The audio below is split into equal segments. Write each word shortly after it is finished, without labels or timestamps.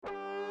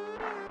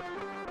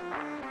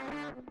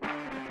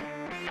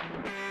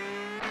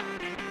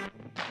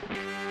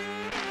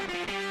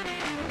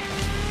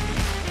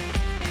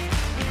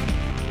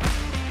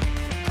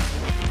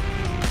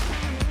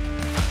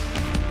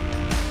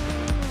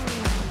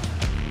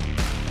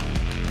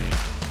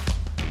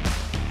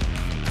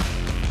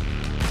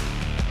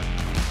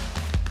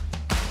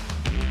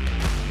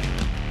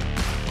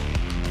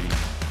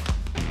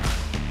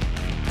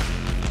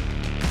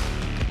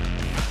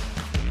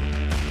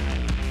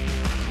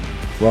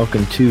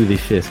Welcome to the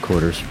Fifth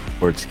Quarter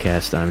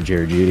Sportscast. I'm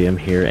Jared Judy. I'm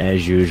here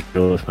as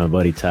usual with my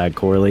buddy Todd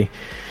Corley.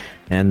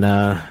 And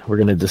we're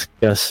going to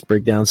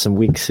break down some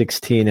Week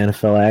 16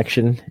 NFL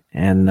action.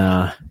 And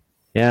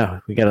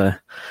we got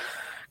a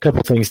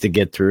couple things to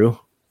get through.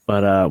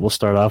 But we'll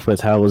start off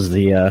with how's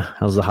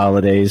the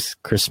holidays,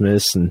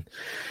 Christmas, and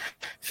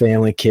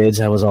family, kids?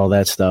 How was all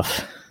that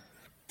stuff?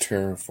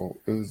 Terrible.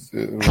 It was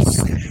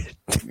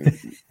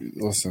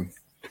listen,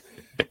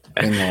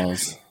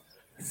 in-laws,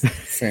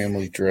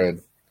 family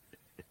dread.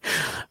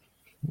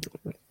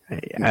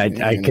 I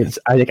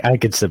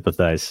could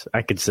sympathize.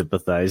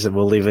 And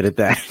we'll leave it at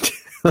that.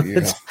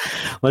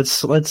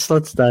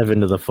 let's dive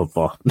into the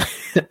football.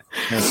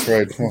 That's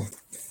right. Well,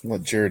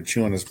 let Jared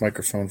chew on his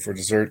microphone for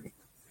dessert.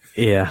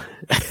 Yeah.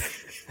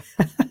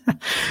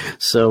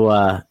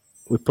 So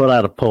we put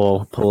out a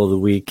poll of the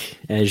week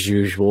as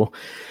usual.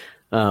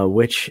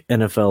 Which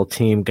NFL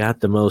team got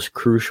the most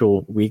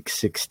crucial Week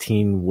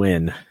 16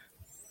 win?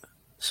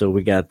 So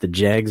we got the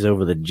Jags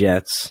over the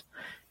Jets,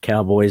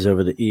 Cowboys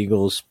over the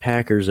Eagles,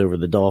 Packers over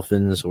the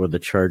Dolphins, or the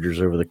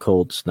Chargers over the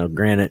Colts. Now,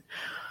 granted,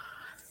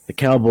 the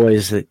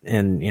Cowboys,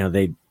 and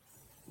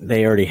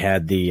they already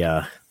had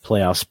the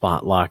playoff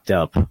spot locked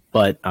up,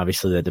 but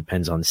obviously that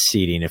depends on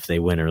seeding if they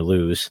win or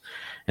lose,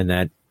 and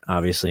that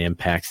obviously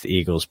impacts the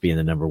Eagles being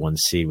the number one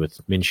seed with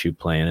Minshew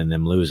playing and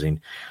them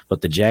losing.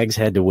 But the Jags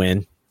had to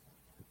win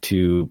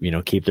to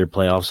keep their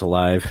playoffs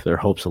alive, their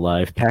hopes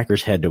alive.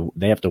 Packers have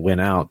to win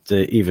out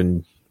to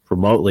even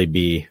remotely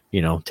be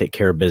take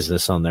care of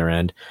business on their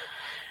end.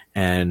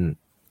 And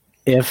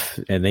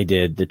they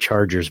did, the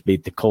Chargers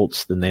beat the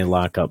Colts, then they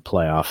lock up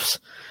playoffs.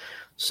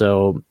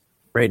 So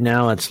right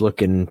now it's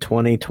looking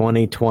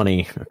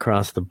 20-20-20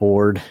 across the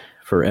board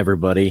for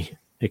everybody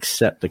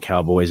except the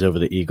Cowboys over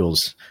the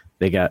Eagles.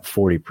 They got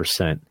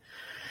 40%.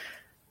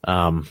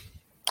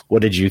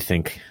 What did you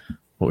think?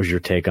 What was your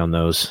take on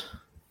those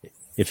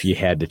if you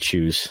had to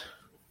choose?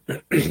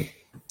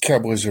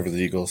 Cowboys over the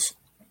Eagles,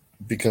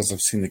 because I've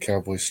seen the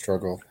Cowboys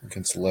struggle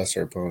against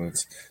lesser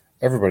opponents.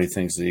 Everybody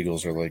thinks the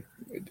Eagles are like,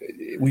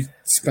 we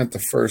spent the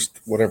first,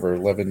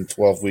 11,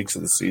 12 weeks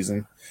of the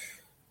season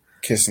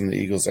kissing the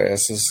Eagles'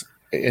 asses.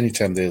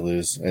 Anytime they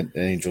lose, an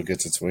angel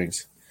gets its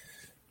wings.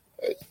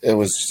 That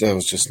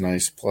was just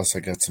nice. Plus, I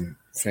got some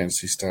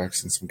fantasy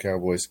stocks and some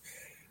Cowboys.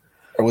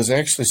 I was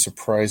actually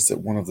surprised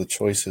that one of the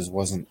choices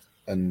wasn't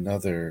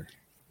another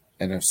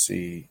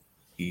NFC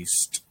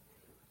East,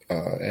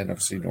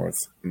 NFC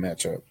North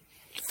matchup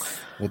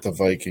with the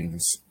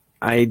Vikings.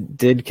 I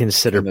did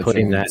consider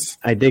putting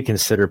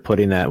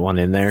that one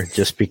in there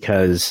just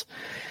because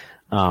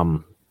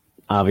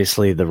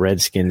obviously the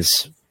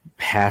Redskins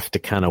have to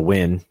kind of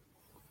win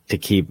to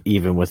keep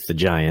even with the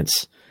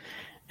Giants.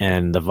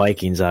 And the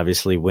Vikings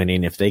obviously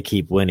winning. If they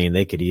keep winning,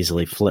 they could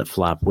easily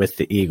flip-flop with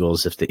the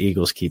Eagles if the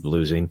Eagles keep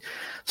losing.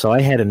 So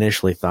I had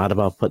initially thought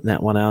about putting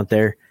that one out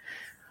there.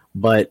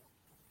 But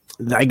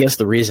I guess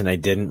the reason I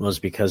didn't was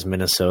because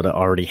Minnesota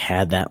already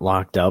had that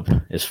locked up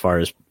as far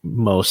as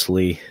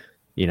mostly,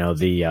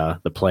 the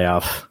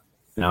playoff.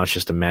 Now it's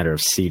just a matter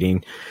of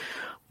seeding.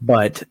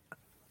 But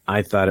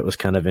I thought it was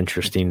kind of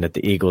interesting that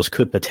the Eagles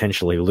could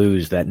potentially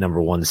lose that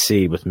number one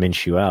seed with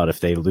Minshew out. If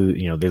they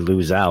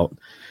lose out,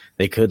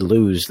 they could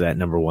lose that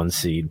number one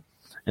seed.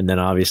 And then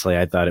obviously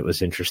I thought it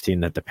was interesting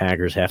that the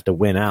Packers have to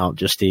win out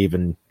just to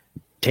even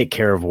take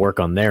care of work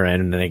on their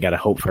end, and then they got to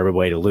hope for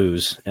everybody to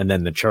lose. And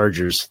then the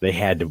Chargers, they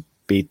had to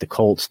beat the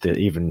Colts to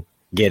even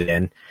get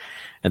in.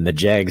 And the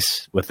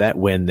Jags, with that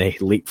win, they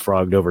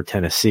leapfrogged over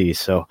Tennessee.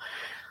 So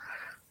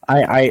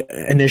I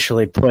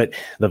initially put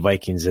the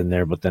Vikings in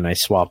there, but then I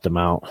swapped them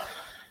out.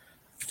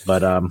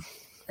 But I'm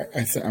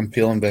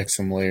peeling back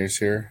some layers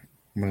here.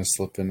 I'm going to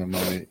slip into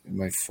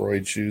my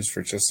Freud shoes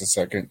for just a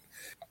second.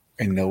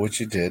 I know what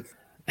you did.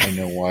 I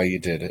know why you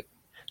did it.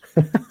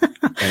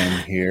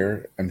 And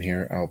I'm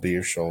here. I'll be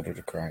your shoulder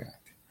to cry on.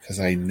 Because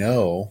I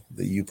know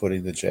that you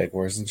putting the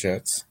Jaguars and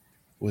Jets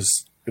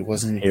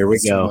wasn't Here we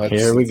go.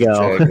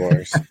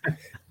 Jaguars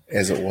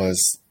as it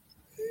was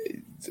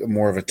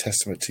more of a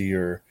testament to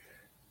your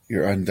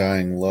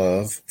undying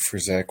love for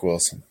Zach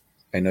Wilson.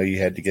 I know you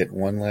had to get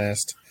one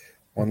last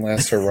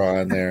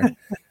hurrah in there.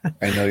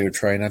 I know you're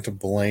trying not to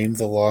blame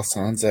the loss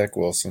on Zach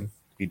Wilson.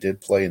 He did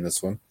play in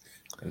this one.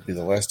 It'll be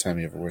the last time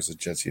he ever wears a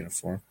Jets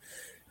uniform.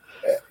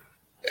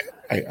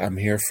 I'm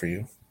here for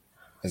you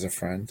as a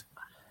friend.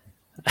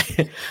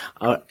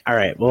 All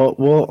right. Well,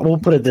 we'll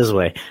put it this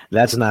way.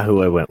 That's not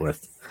who I went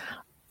with.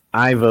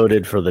 I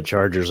voted for the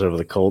Chargers over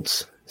the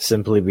Colts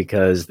simply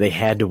because they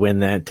had to win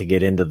that to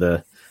get into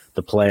the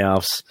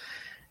playoffs,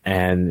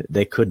 and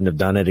they couldn't have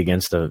done it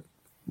against a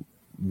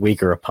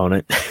weaker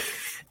opponent.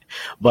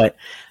 But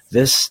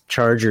this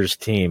Chargers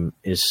team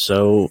is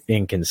so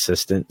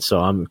inconsistent, so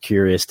I'm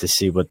curious to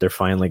see what they're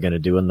finally going to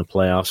do in the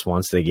playoffs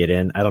once they get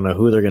in. I don't know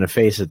who they're going to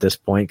face at this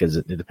point because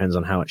it depends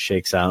on how it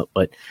shakes out,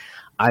 but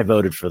I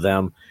voted for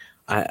them.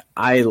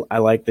 I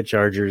like the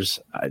Chargers.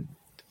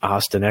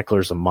 Austin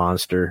Eckler's a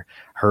monster.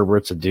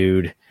 Herbert's a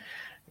dude.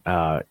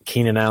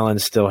 Keenan Allen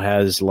still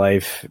has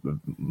life.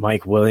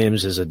 Mike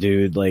Williams is a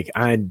dude. Like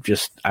I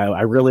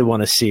really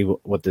want to see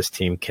what this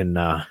team can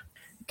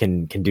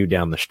do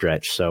down the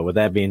stretch. So with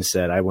that being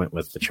said, I went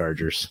with the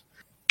Chargers.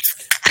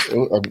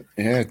 Oh,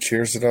 yeah,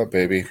 cheers it up,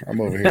 baby. I'm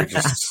over here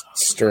just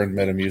stirring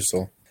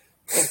Metamucil.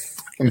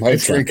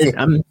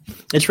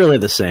 It's really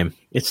the same.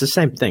 It's the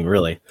same thing,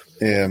 really.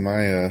 Yeah,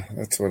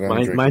 that's what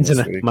I'm drinking.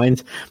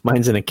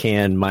 Mine's in a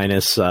can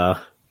minus the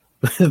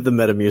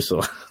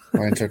Metamucil.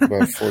 Mine took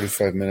about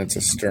 45 minutes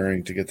of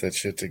stirring to get that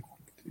shit to.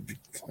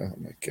 Oh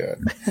my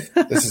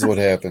god! This is what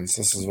happens.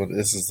 This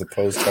is the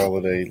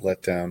post-holiday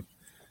letdown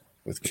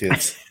with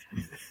kids.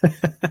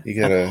 You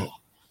gotta.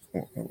 I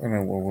don't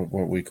know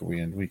what week are we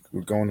in.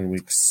 We're going in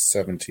week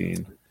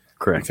 17.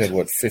 Correct. We've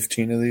had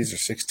 15 of these or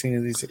 16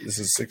 of these. This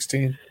is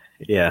 16.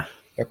 Yeah.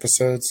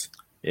 Episodes.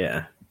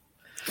 Yeah.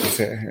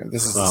 Okay.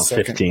 This is the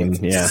second,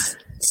 15. Yeah.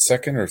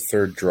 Second or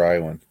third dry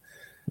one.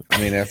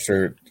 I mean,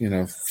 after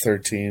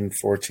 13,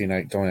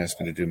 14. Don't ask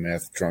me to do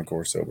math, drunk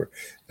or sober.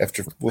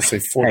 After we'll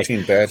say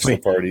 14 bachelor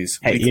parties.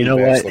 Hey, you know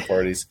bachelor what?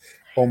 Parties.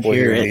 Homeboy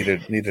here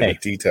needed a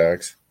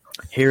detox.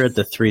 Here at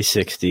the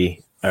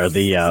 360. Or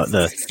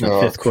the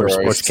fifth quarter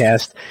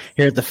sportscast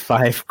here at the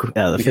fifth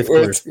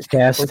quarter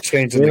cast. We're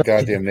changing the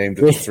goddamn name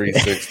to the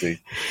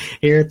 360.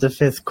 Here at the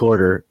fifth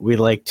quarter, we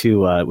like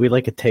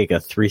to take a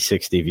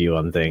 360 view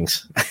on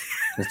things.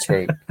 That's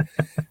right.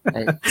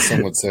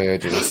 Some would say I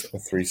did a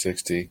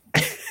 360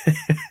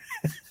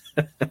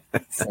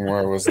 from where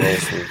I was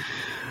last week.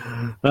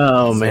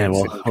 Oh man,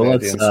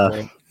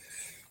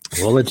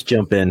 let's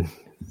jump in.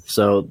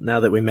 So now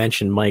that we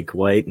mentioned Mike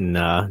White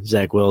and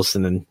Zach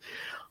Wilson and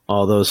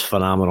all those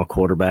phenomenal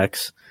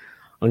quarterbacks,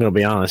 I'm going to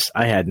be honest,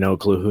 I had no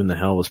clue who in the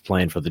hell was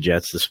playing for the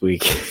Jets this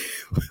week.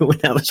 When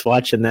I was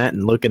watching that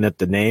and looking at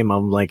the name,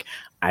 I'm like,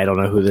 I don't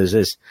know who this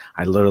is.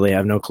 I literally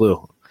have no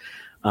clue.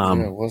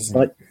 It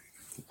wasn't.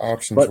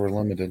 Options were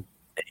limited.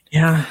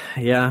 Yeah.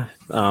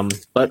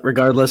 But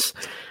regardless,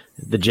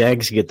 the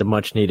Jags get the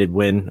much-needed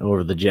win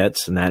over the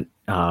Jets, and that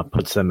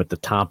puts them at the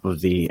top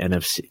of the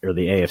NFC or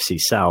the AFC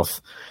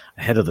South,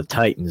 ahead of the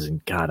Titans.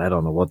 And God, I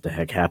don't know what the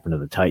heck happened to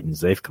the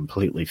Titans. They've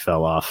completely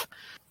fell off.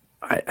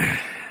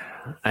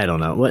 I don't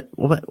know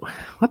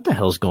what the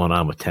hell's going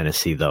on with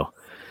Tennessee though.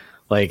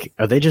 Like,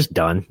 are they just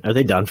done? Are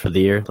they done for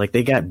the year? Like,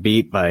 they got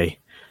beat by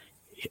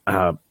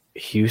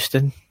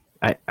Houston.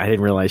 I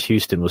didn't realize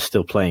Houston was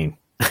still playing.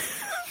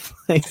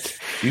 Like,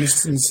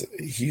 Houston's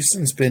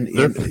been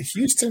in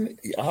Houston.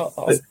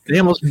 They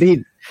almost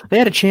beat. They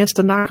had a chance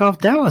to knock off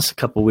Dallas a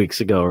couple weeks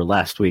ago or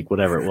last week,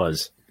 whatever it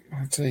was.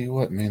 I'll tell you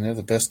what, man, they're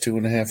the best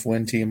 2.5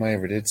 win team I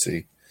ever did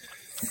see.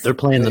 They're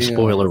playing the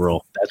spoiler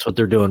role. That's what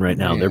they're doing right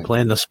now. Man. They're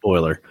playing the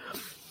spoiler.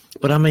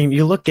 But I mean,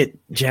 you look at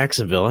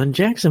Jacksonville, and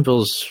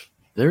Jacksonville's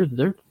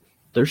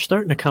they're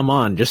starting to come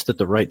on just at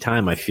the right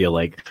time. I feel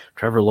like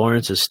Trevor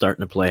Lawrence is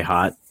starting to play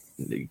hot,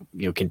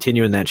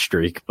 continuing that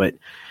streak. But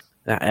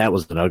that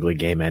was an ugly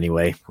game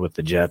anyway with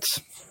the Jets.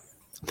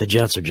 The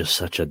Jets are just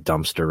such a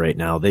dumpster right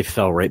now. They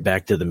fell right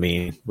back to the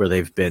mean where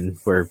they've been,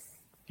 for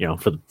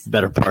the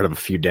better part of a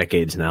few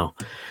decades now.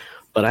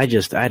 But I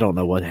don't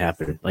know what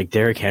happened. Like,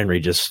 Derrick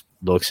Henry just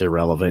looks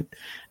irrelevant.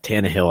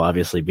 Tannehill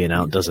obviously being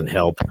out doesn't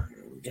help.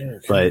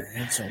 Derrick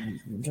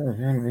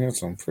Henry had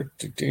some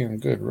pretty damn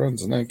good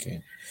runs in that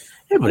game.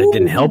 Yeah, but it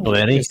didn't help him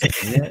any.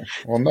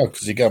 Well, no,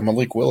 because you got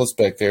Malik Willis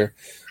back there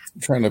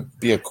trying to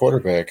be a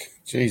quarterback.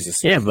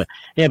 Jesus. Yeah, but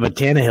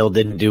Tannehill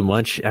didn't do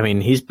much. I mean,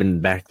 he's been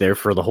back there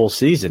for the whole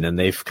season, and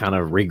they've kind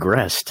of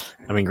regressed.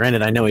 I mean,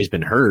 granted, I know he's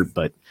been hurt,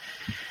 but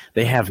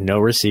they have no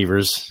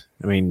receivers.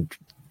 I mean,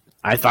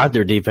 I thought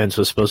their defense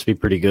was supposed to be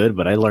pretty good,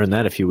 but I learned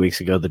that a few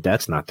weeks ago that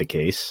that's not the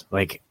case.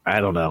 Like, I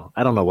don't know.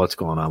 I don't know what's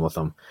going on with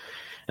them.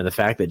 And the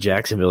fact that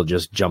Jacksonville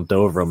just jumped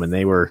over them and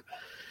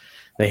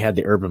they had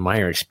the Urban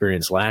Meyer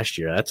experience last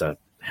year, that's a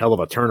hell of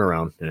a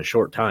turnaround in a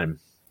short time.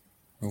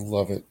 I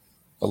love it.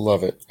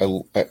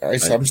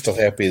 I'm still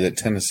happy that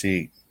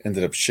Tennessee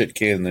ended up shit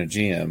canning their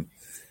GM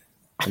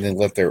and then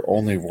let their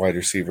only wide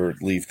receiver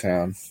leave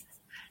town.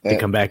 To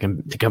come back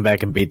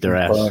and beat their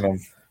ass. Burn them.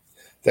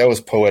 That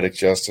was poetic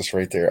justice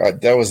right there.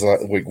 That was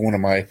like one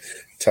of my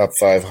top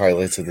 5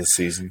 highlights of the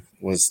season.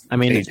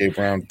 AJ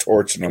Brown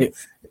torching them.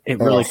 It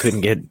really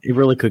couldn't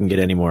get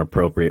any more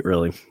appropriate,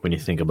 really, when you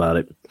think about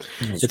it.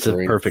 It's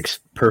great. A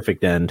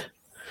perfect end.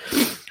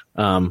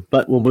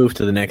 But we'll move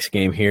to the next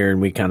game here,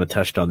 and we kind of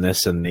touched on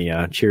this in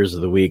the cheers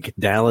of the week.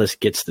 Dallas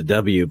gets the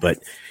W, but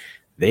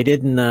they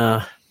didn't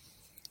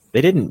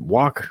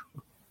walk,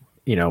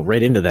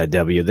 right into that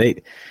W.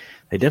 They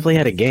definitely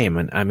had a game,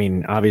 and I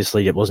mean,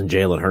 obviously, it wasn't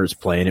Jalen Hurts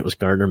playing; it was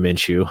Gardner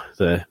Minshew.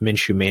 The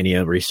Minshew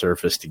mania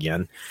resurfaced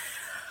again.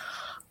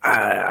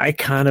 I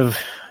kind of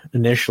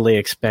initially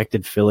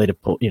expected Philly to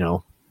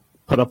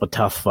put up a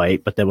tough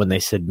fight, but then when they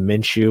said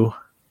Minshew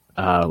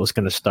was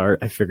going to start,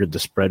 I figured the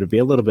spread would be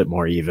a little bit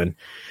more even.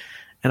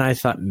 And I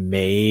thought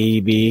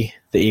maybe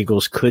the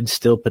Eagles could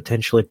still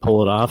potentially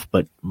pull it off,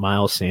 but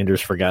Miles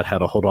Sanders forgot how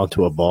to hold on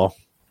to a ball,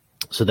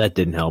 so that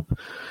didn't help.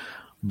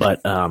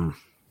 But,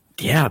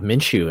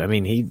 Minshew, I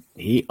mean,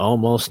 he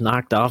almost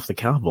knocked off the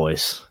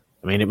Cowboys.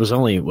 I mean, it was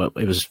only it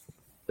was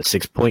a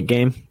 6-point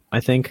game. I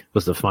think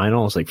was the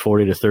final. It was like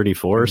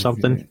 40-34 or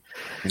something.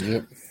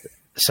 Yep.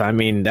 So I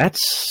mean, that's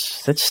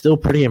still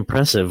pretty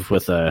impressive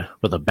with a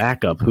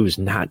backup who's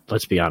not.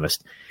 Let's be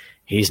honest,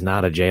 he's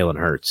not a Jalen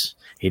Hurts.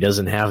 He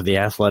doesn't have the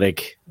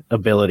athletic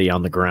ability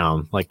on the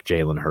ground like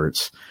Jalen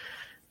Hurts,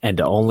 and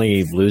to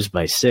only lose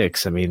by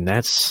 6, I mean,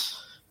 that's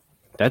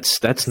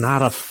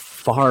not a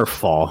far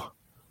fall.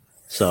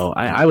 So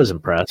I was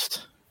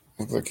impressed.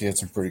 Looked like he had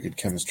some pretty good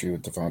chemistry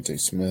with Devontae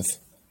Smith.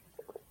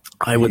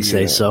 I would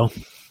say so.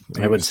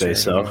 I would say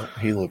so.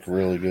 He looked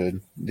really good.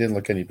 Didn't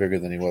look any bigger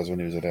than he was when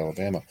he was at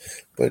Alabama,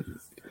 but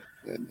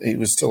he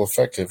was still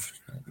effective,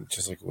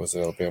 just like it was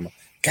at Alabama.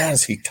 God,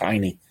 is he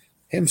tiny?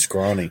 Him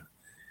scrawny.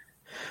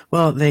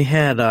 Well, they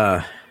had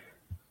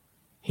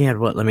he had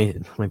what? Let me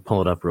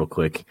pull it up real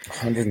quick.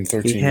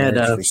 113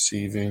 yards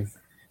receiving,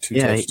 2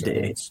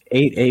 touchdowns,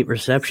 eight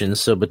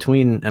receptions. So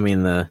between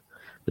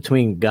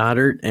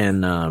Goddard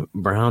and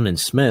Brown and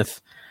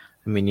Smith,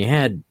 I mean, you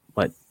had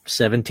what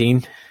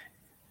 17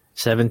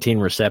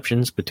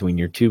 receptions between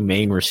your 2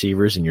 main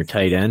receivers and your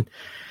tight end.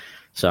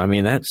 So I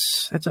mean,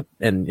 that's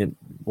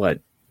what,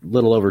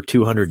 little over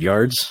 200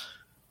 yards,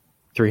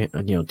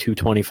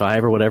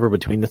 225 or whatever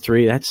between the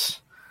 3.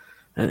 That's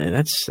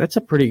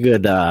a pretty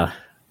good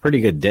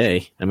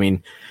day. I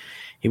mean,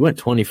 he went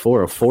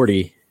 24 of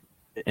 40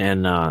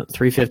 and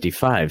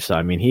 355. So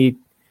I mean, he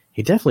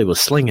definitely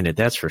was slinging it.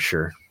 That's for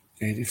sure.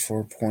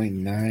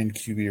 84.9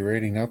 QB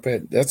rating. Not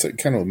bad. That's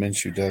kind of what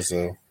Minshew does,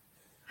 though.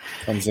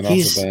 Comes in off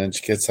the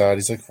bench, gets out.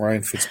 He's like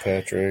Ryan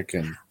Fitzpatrick,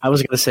 and I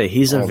was going to say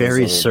he's a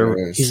very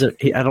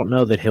I don't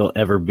know that he'll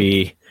ever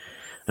be.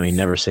 I mean,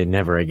 never say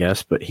never, I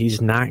guess, but he's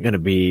not going to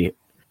be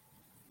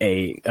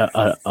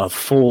a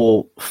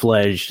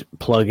full-fledged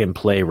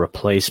plug-and-play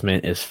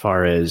replacement as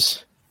far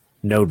as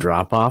no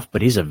drop-off,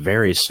 but he's a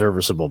very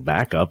serviceable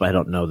backup. I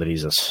don't know that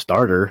he's a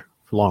starter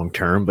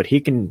long-term, but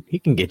he can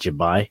get you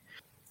by.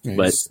 He's,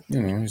 but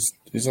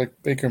he's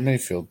like Baker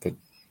Mayfield, but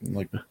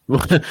like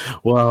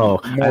well,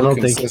 I don't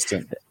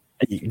consistent.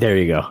 Think. There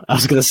you go. I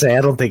was going to say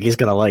I don't think he's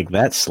going to like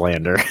that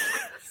slander.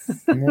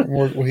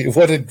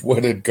 What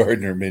did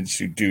Gardner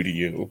Minshew do to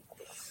you?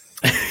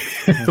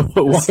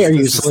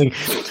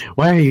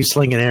 Why are you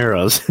slinging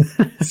arrows?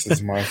 This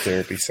is my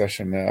therapy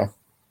session now.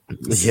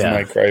 This is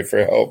my cry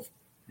for help.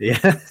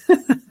 Yeah.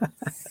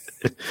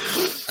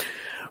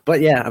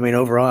 But yeah, I mean,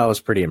 overall, I was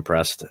pretty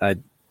impressed. I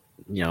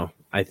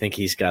think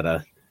he's got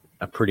a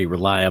pretty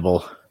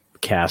reliable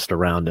cast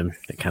around him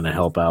to kind of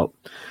help out.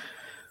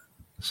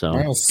 So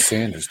Miles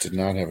Sanders did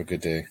not have a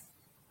good day.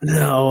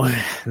 No,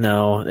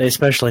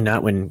 especially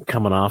not when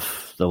coming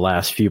off the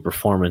last few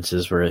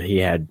performances where he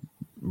had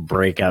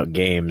breakout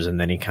games, and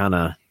then he kind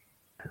of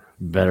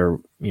better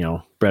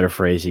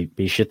phrase,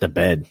 he shit the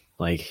bed.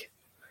 Like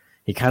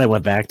he kind of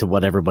went back to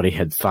what everybody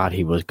had thought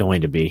he was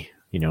going to be,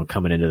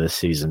 coming into this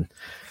season.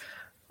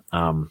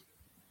 I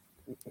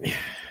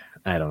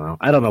don't know.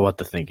 I don't know what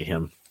to think of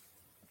him,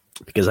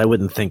 because I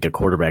wouldn't think a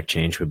quarterback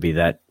change would be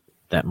that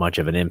much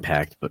of an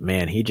impact. But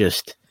man, he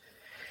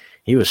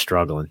was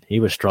struggling. He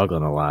was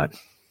struggling a lot.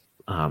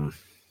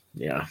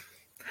 Yeah.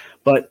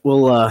 But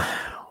we'll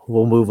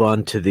move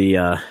on to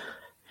the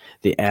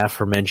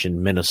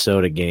aforementioned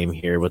Minnesota game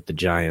here with the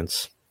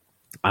Giants.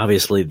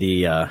 Obviously,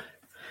 the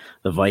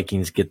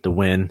Vikings get the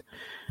win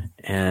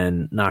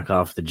and knock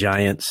off the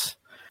Giants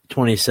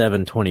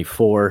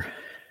 27-24.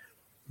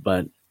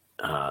 But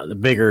the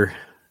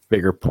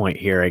bigger point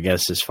here, I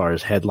guess, as far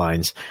as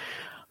headlines,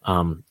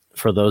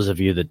 for those of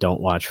you that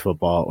don't watch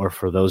football, or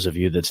for those of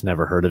you that's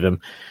never heard of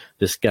him,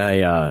 this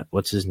guy,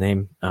 what's his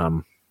name?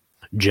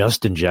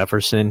 Justin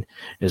Jefferson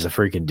is a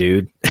freaking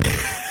dude.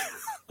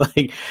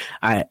 Like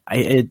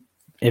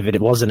if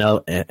it wasn't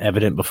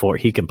evident before,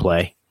 he can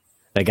play.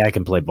 That guy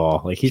can play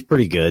ball. Like, he's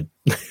pretty good.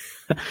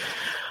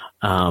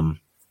 But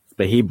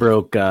he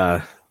broke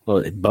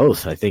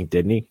both, I think,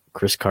 didn't he?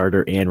 Chris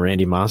Carter and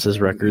Randy Moss's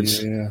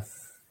records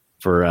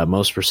for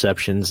most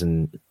receptions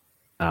and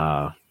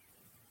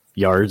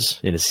yards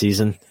in a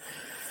season.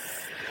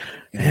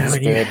 He's a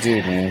bad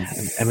dude, man.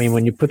 I mean,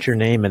 when you put your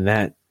name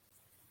in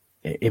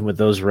with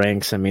those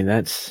ranks, I mean,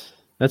 that's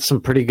some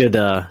pretty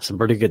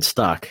good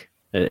stock.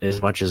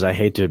 As much as I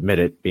hate to admit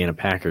it, being a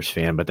Packers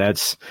fan, but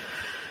that's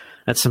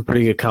some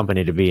pretty good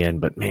company to be in.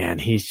 But man,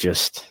 he's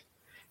just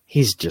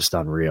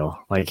unreal.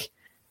 Like,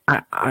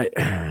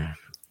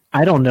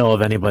 I don't know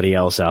of anybody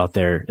else out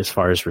there as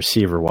far as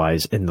receiver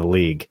wise in the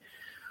league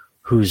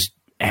who's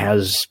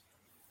as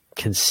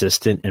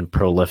consistent and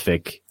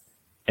prolific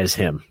as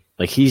him.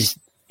 Like, he's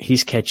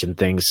catching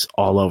things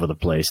all over the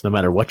place. No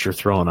matter what you're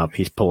throwing up,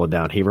 he's pulling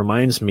down. He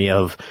reminds me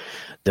of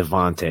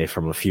Devontae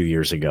from a few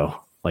years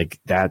ago. Like,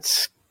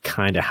 that's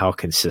kind of how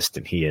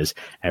consistent he is.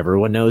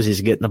 Everyone knows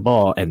he's getting the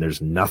ball, and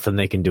there's nothing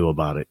they can do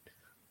about it.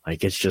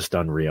 Like, it's just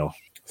unreal.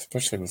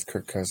 Especially with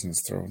Kirk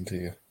Cousins throwing to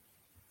you.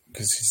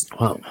 Because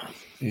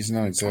he's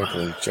not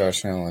exactly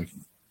Josh Allen.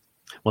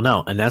 Well,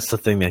 no, and that's the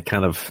thing that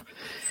kind of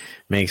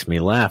makes me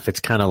laugh.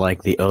 It's kind of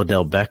like the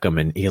Odell Beckham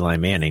and Eli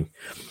Manning.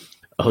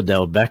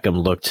 Odell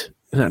Beckham looked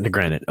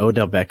Granted,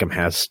 Odell Beckham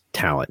has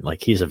talent.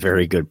 Like, he's a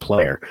very good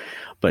player.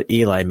 But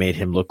Eli made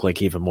him look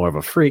like even more of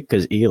a freak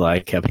because Eli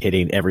kept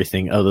hitting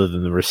everything other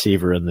than the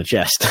receiver in the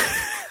chest.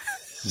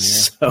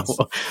 Yeah.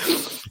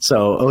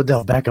 So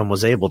Odell Beckham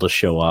was able to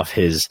show off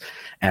his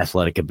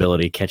athletic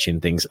ability catching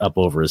things up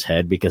over his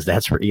head because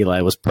that's where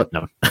Eli was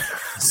putting him.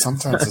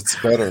 Sometimes it's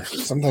better.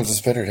 Sometimes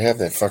it's better to have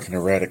that fucking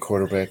erratic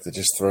quarterback that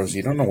just throws.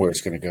 You don't know where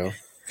it's going to go.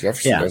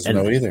 Jefferson doesn't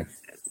know either.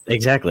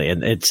 Exactly,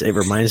 and it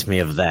reminds me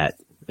of that,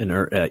 and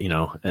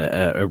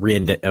a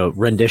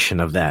rendition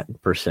of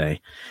that per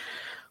se.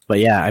 But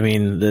yeah, I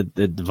mean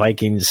the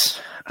Vikings.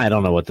 I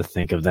don't know what to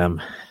think of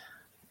them.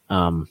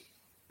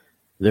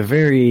 They're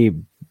very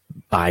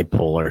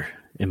bipolar,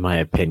 in my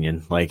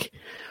opinion. Like,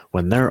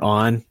 when they're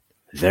on,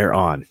 they're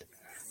on.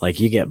 Like,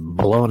 you get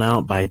blown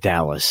out by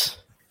Dallas,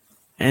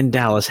 and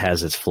Dallas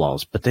has its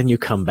flaws, but then you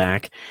come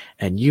back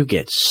and you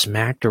get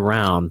smacked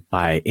around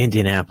by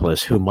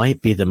Indianapolis, who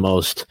might be the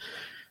most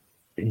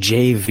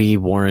JV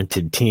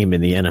warranted team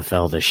in the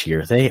NFL this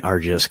year. They are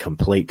just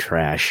complete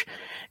trash,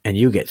 and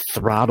you get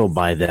throttled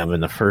by them in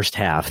the first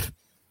half.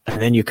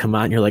 And then you come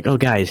out and you're like, oh,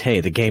 guys, hey,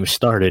 the game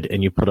started,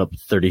 and you put up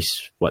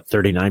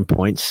 39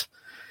 points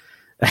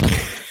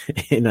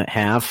in a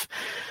half.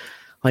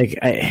 Like,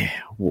 I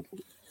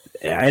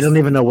don't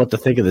even know what to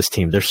think of this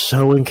team. They're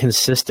so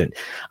inconsistent.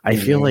 I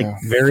feel like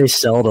very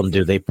seldom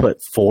do they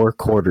put 4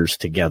 quarters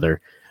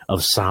together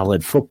of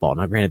solid football.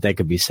 Now, granted, that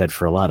could be said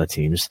for a lot of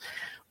teams,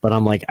 but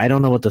I'm like, I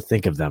don't know what to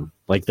think of them.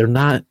 Like, they're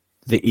not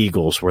the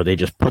Eagles where they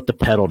just put the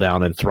pedal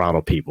down and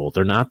throttle people.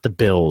 They're not the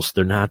Bills.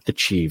 They're not the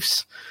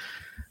Chiefs.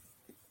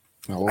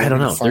 Well, I don't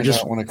know. Find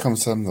out when it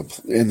comes to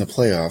in the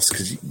playoffs,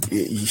 because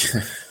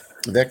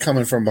that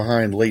coming from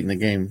behind late in the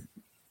game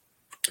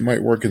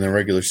might work in the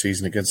regular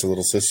season against the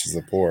little sisters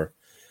of the poor.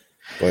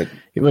 But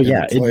you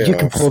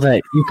can pull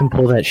that. You can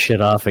pull that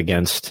shit off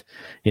against,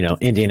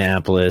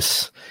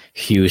 Indianapolis,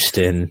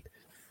 Houston,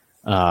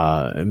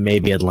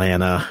 maybe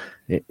Atlanta.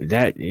 I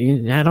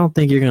don't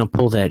think you're going to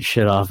pull that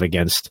shit off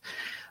against.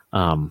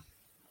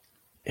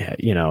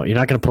 You're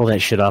not going to pull that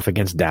shit off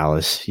against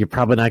Dallas. You're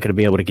probably not going to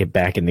be able to get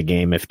back in the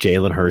game if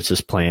Jalen Hurts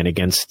is playing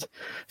against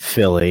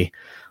Philly.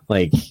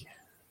 Like,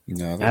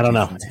 no, I don't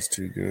know. It's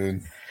too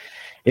good.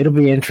 It'll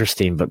be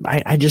interesting, but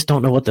I just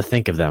don't know what to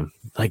think of them.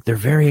 Like, they're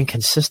very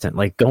inconsistent.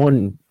 Like,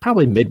 going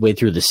probably midway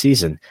through the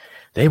season,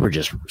 they were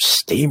just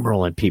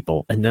steamrolling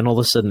people, and then all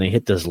of a sudden they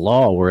hit this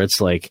lull where it's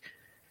like,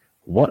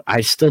 what? I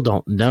still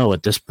don't know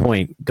at this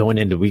point going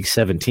into week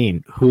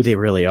 17 who they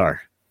really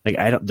are. Like,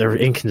 they're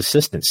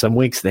inconsistent. Some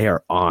weeks they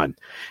are on,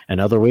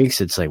 and other weeks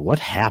it's like, what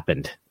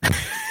happened?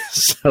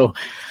 So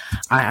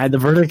the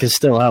verdict is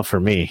still out for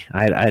me.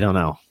 I don't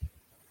know.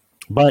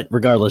 But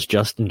regardless,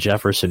 Justin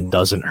Jefferson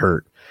doesn't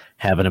hurt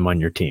having him on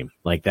your team.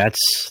 Like,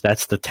 that's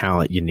the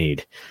talent you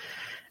need.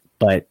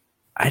 But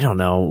I don't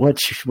know.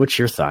 What's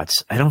your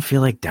thoughts? I don't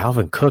feel like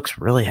Dalvin Cook's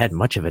really had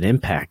much of an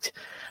impact.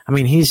 I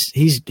mean,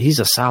 he's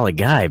a solid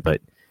guy,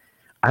 but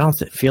I don't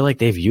feel like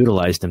they've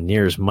utilized him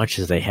near as much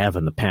as they have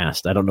in the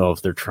past. I don't know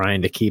if they're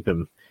trying to keep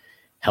him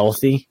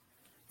healthy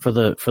for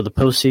the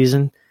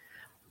postseason,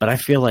 but I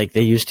feel like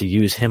they used to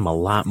use him a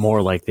lot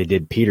more like they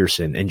did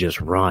Peterson and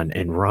just run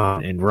and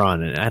run and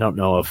run. And I don't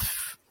know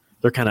if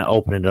they're kind of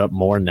opening it up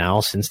more now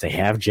since they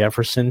have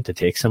Jefferson to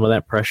take some of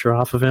that pressure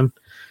off of him.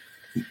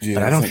 Yeah,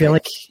 but I don't feel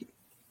like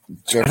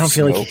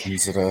Jefferson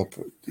opens it up.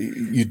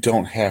 You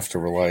don't have to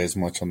rely as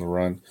much on the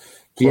run.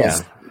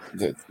 Plus,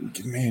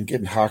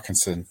 getting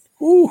Hawkinson.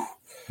 Whew.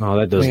 Oh,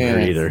 that doesn't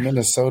hurt either.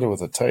 Minnesota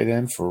with a tight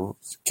end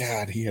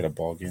he had a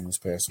ball game this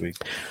past week.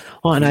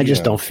 Well, and I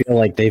just don't feel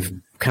like they've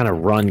kind of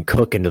run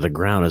Cook into the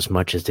ground as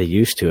much as they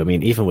used to. I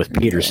mean, even with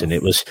Peterson,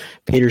 it was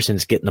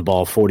Peterson's getting the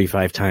ball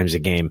 45 times a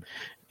game.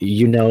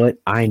 You know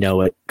it. I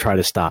know it. Try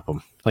to stop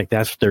him. Like,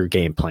 that's their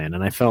game plan.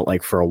 And I felt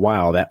like for a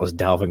while that was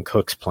Dalvin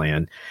Cook's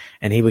plan,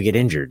 and he would get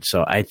injured.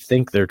 So I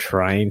think they're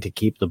trying to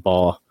keep the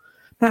ball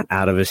not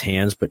out of his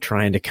hands, but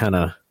trying to kind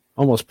of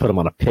almost put him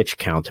on a pitch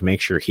count to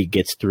make sure he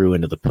gets through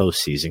into the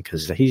postseason,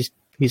 because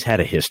he's had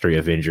a history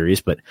of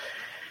injuries. But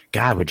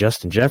God, with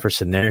Justin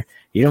Jefferson there,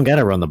 you don't got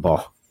to run the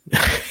ball.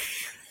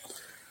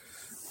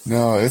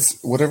 No, it's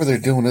whatever they're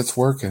doing, it's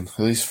working, at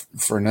least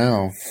for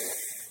now.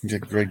 You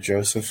get Greg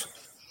Joseph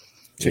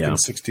taking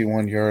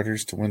 61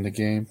 yarders to win the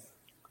game.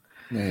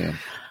 Man.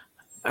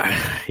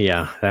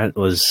 Yeah, that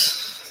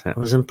was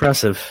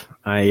impressive.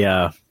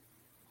 I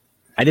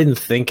didn't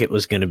think it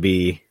was going to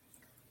be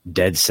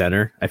dead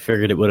center. I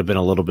figured it would have been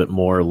a little bit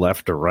more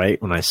left or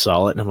right when I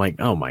saw it, and I'm like,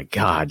 oh my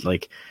God.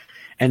 Like,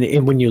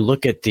 and when you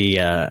look at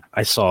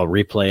I saw a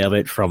replay of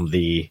it from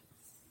the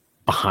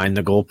behind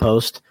the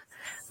goalpost.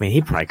 I mean,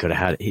 he probably could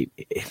have had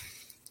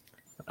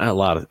a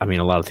lot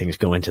of things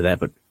go into that,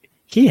 but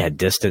he had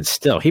distance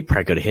still. He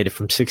probably could have hit it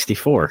from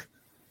 64.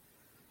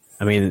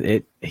 I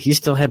mean, he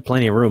still had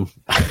plenty of room.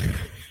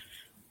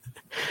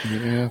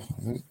 Yeah,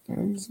 it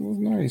was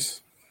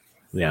nice.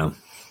 Yeah.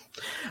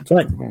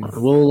 But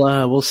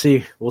we'll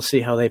see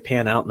how they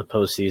pan out in the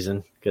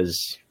postseason,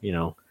 because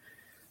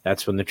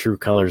that's when the true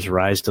colors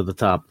rise to the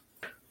top.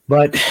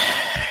 But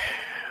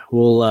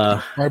we'll.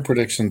 My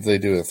prediction: they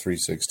do a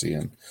 360,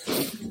 and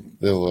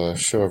they'll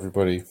show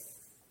everybody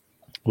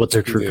what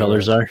their true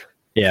colors are.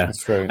 Yeah,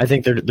 that's right. I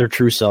think their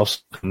true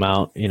selves come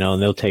out,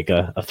 and they'll take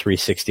a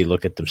 360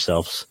 look at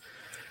themselves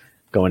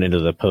going into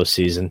the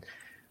postseason.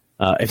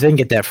 If they can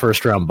get that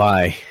first round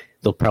bye,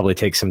 they'll probably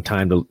take some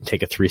time to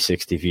take a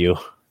 360 view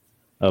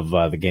of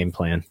the game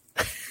plan.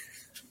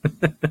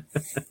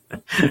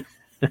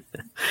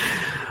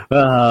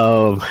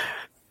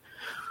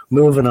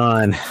 Moving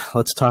on,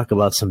 let's talk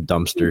about some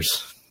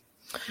dumpsters.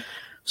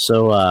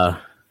 So,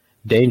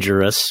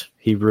 Dangerous,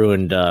 he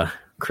ruined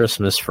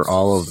Christmas for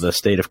all of the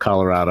state of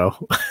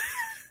Colorado.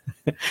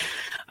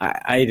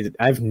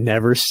 I've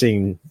never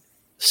seen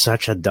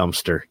such a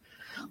dumpster.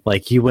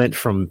 Like, you went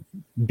from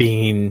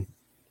being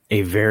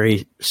a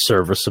very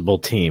serviceable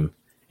team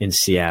in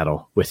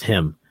Seattle with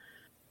him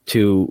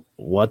to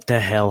what the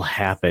hell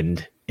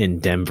happened in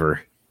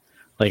Denver.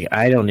 Like,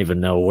 I don't even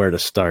know where to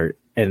start.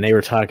 And they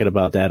were talking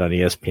about that on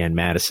ESPN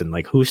Madison.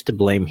 Like, who's to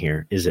blame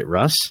here? Is it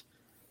Russ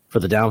for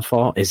the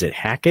downfall? Is it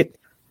Hackett?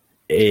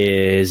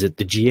 Is it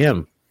the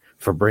GM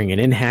for bringing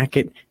in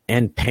Hackett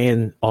and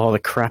paying all the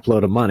crap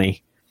load of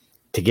money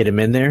to get him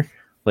in there?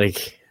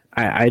 Like,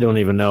 I don't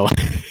even know.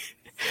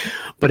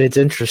 But it's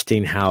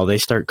interesting how they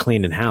start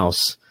cleaning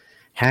house.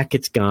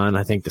 Hackett's gone.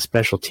 I think the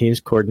special teams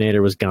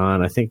coordinator was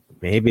gone. I think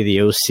maybe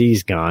the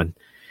OC's gone.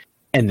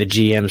 And the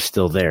GM's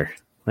still there.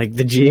 Like,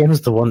 the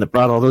GM's the one that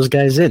brought all those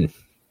guys in.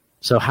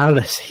 So how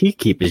does he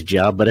keep his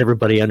job, but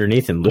everybody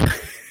underneath him? All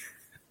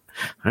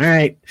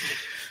right.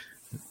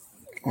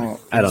 Well,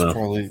 I don't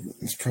know.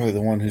 It's probably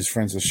the one who's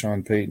friends with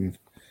Sean Payton,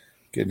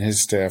 getting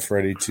his staff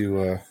ready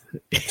to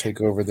take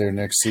over there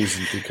next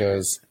season.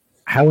 Because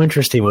how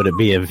interesting would it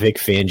be if Vic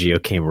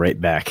Fangio came right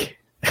back?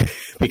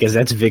 Because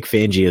that's Vic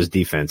Fangio's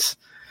defense.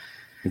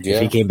 Yeah.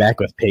 If he came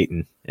back with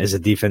Payton as a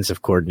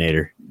defensive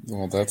coordinator.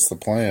 Well, that's the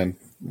plan.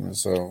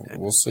 So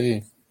we'll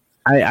see.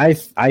 I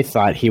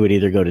thought he would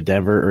either go to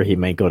Denver or he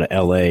might go to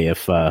LA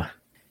if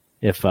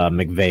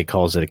McVay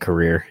calls it a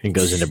career and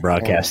goes into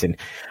broadcasting.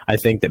 I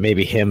think that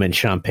maybe him and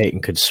Sean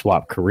Payton could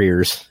swap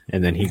careers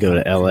and then he'd go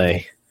to LA.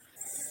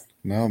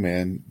 No,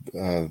 man.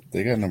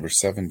 They got number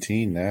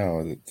 17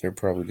 now. They're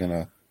probably going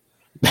to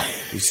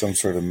do some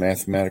sort of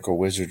mathematical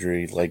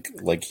wizardry, like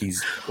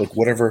he's like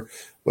whatever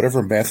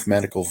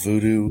mathematical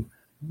voodoo.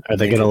 Are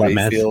they going to let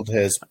Mayfield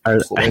has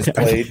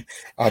played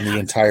on in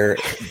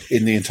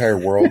the entire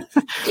world,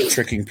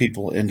 tricking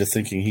people into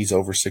thinking he's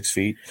over 6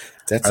 feet?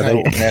 That's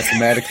how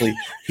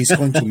he's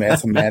going to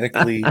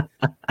mathematically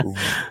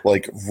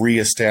like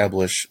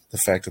reestablish the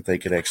fact that they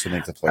could actually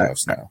make the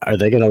playoffs now. Are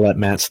they going to let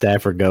Matt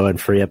Stafford go and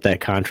free up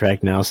that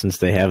contract now since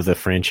they have the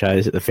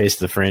face of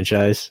the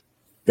franchise?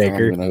 Baker. I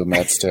don't even know who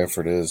Matt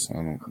Stafford is. I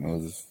don't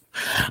know.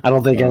 I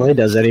don't think LA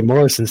does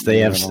anymore since they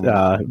have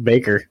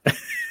Baker.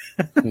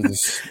 Who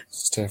this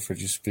Stafford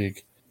you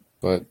speak?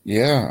 But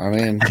yeah, I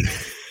mean,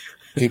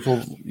 people.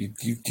 Do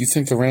you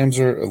think the Rams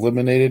are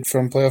eliminated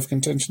from playoff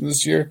contention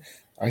this year?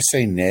 I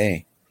say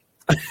nay.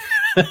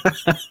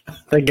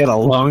 They get a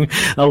long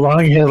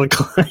hill to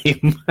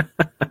climb.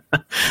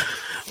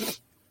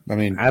 I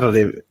mean,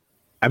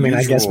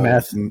 I guess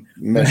math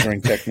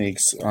measuring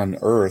techniques on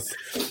Earth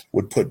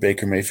would put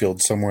Baker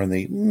Mayfield somewhere in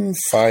the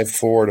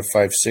 5'4" to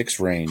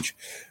 5'6" range.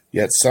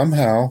 Yet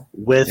somehow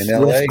in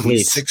LA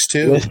he's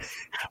 6'2".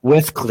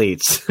 With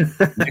cleats.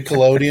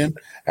 Nickelodeon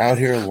out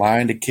here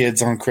lying to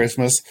kids on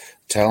Christmas,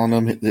 telling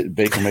them that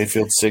Baker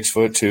Mayfield's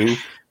 6'2".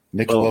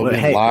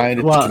 Nickelodeon lying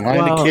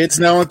to kids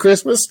now on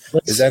Christmas.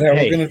 Is that how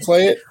we're going to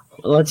play it?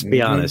 Let's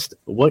be honest.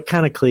 What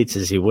kind of cleats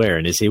is he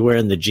wearing? Is he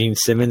wearing the Gene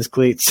Simmons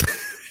cleats?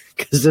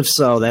 Because if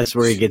so, that's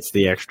where he gets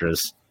the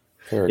extras.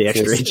 The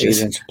extra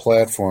inches. 8-inch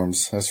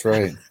platforms. That's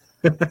right.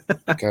 God,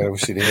 I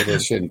wish he'd had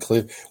that shit in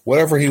Cleveland.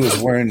 Whatever he was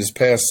wearing this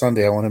past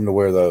Sunday, I want him to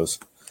wear those.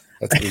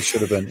 That's what he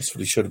should have been. That's what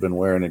he should have been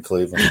wearing in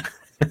Cleveland.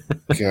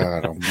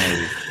 God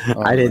Almighty!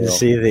 I didn't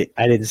see the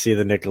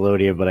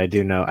Nickelodeon, but I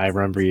do know. I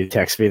remember you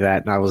text me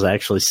that, and I was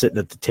actually sitting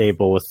at the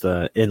table with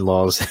the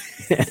in-laws,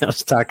 and I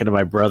was talking to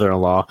my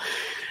brother-in-law,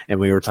 and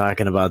we were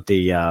talking about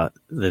the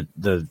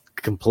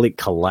complete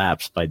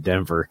collapse by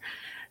Denver.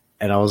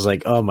 And I was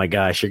like, oh, my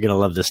gosh, you're going to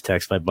love this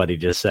text my buddy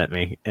just sent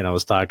me. And I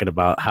was talking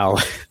about how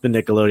the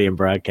Nickelodeon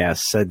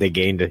broadcast said he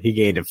gained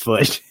a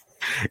foot.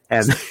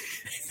 And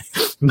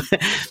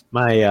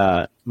my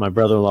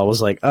brother-in-law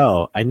was like,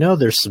 oh, I know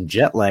there's some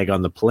jet lag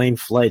on the plane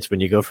flights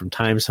when you go from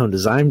time zone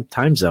to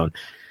time zone.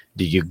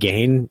 Do you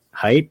gain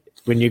height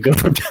when you go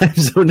from time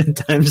zone to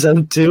time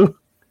zone too?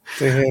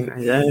 They had,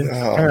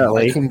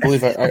 I couldn't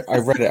believe I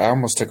read it. I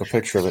almost took a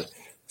picture of it.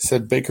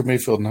 Said Baker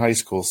Mayfield in high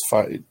school,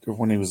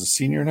 when he was a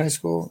senior in high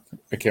school,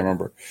 I can't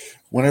remember.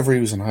 Whenever he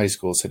was in high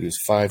school, said he was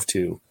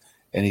 5'2",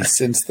 and he's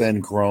since then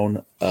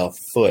grown a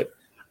foot,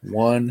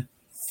 1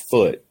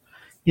 foot.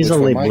 He's a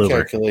late bloomer.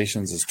 My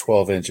calculations is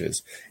 12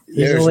 inches.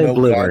 There's no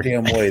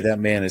goddamn way that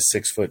man is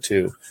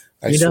 6'2".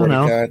 I swear to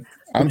God,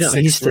 I'm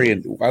 6'3",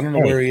 and I don't know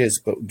where he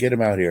is, but get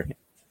him out here.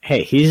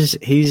 Hey, he's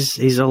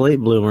a late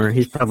bloomer.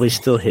 He's probably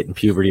still hitting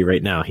puberty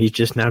right now. He's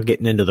just now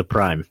getting into the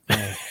prime.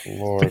 Oh,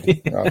 Lord.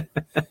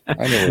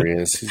 I know where he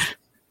is.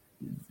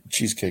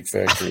 Cheesecake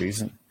Factory.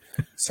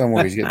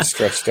 Somewhere he's getting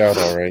stretched out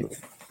all right.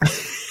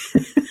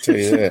 Tell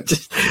you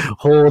that.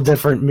 Whole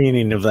different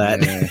meaning of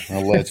that. Yeah,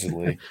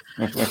 allegedly.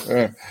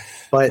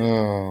 But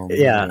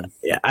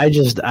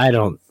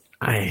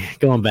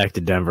going back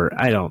to Denver,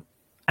 I don't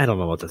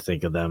know what to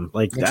think of them.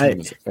 Like that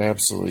team is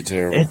absolutely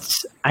terrible.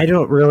 I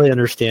don't really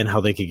understand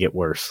how they could get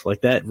worse.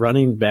 Like that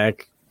running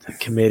back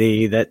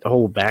committee, that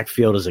whole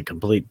backfield is a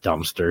complete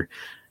dumpster.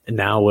 And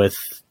now with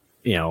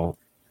Javonte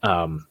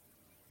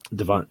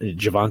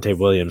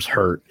Williams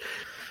hurt,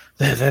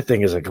 that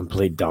thing is a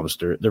complete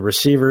dumpster. The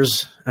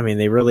receivers, I mean,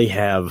 they really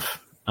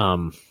have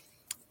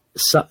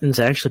Sutton's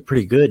actually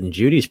pretty good and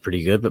Judy's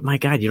pretty good, but my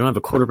God, you don't have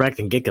a quarterback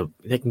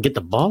that can get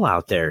the ball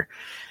out there.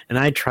 And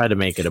I try to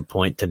make it a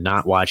point to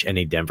not watch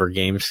any Denver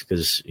games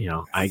because,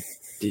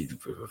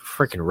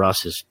 freaking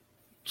Russ is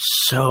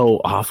so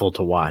awful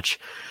to watch.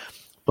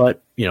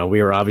 But, we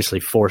were obviously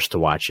forced to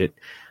watch it.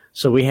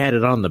 So we had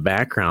it on the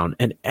background.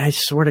 And I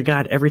swear to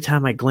God, every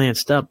time I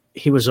glanced up,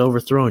 he was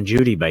overthrowing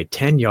Judy by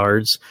 10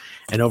 yards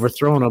and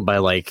overthrowing him by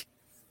like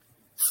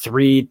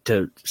 3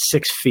 to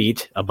 6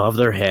 feet above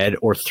their head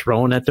or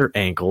throwing at their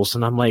ankles.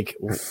 And I'm like,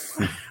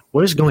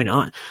 what is going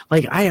on?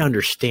 Like, I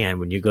understand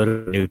when you go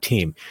to a new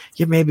team,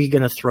 you're maybe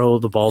going to throw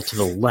the ball to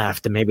the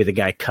left and maybe the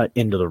guy cut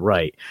into the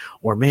right.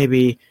 Or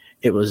maybe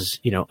it was,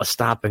 a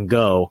stop and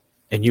go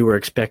and you were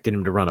expecting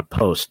him to run a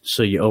post,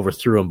 so you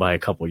overthrew him by a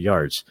couple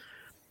yards.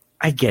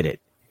 I get it.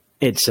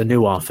 It's a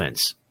new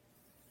offense.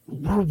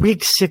 We're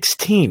week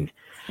 16,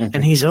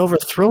 and he's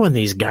overthrowing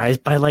these guys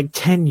by like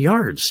 10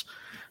 yards.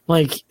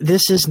 Like,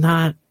 this is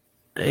not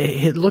 –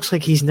 it looks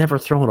like he's never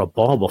thrown a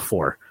ball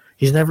before.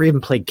 He's never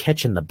even played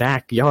catch in the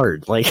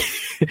backyard. Like,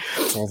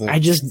 I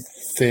just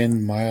 –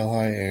 thin,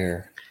 mile-high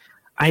air.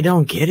 I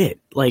don't get it.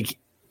 Like,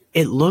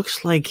 it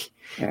looks like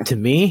 – to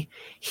me,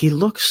 he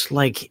looks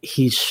like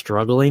he's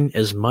struggling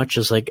as much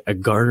as like a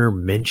Gardner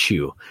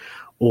Minshew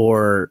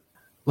or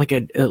like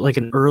an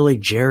early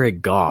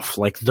Jared Goff,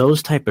 like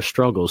those type of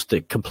struggles to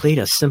complete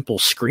a simple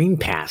screen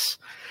pass.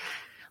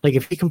 Like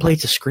if he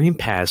completes a screen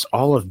pass,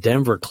 all of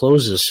Denver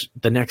closes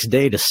the next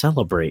day to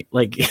celebrate.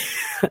 Like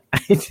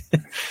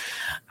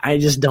I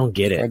just don't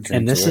get it.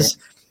 And this is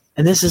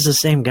the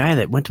same guy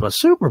that went to a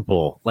Super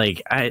Bowl.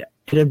 Like it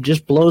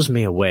just blows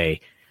me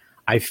away.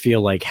 I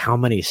feel like how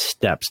many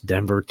steps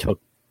Denver took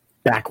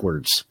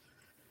backwards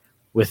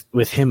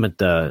with him at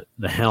the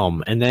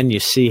helm, and then you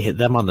see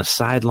them on the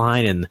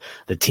sideline, and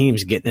the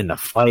team's getting into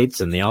fights,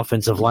 and the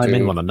offensive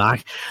linemen want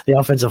to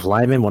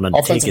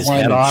take his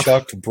head off.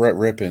 Chucked Brett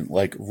Rippin,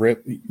 like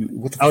Rip.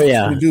 What the fuck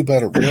can we do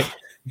about it, Rip?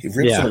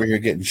 Rip's over here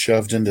getting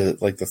shoved into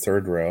like the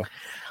third row.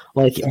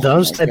 Like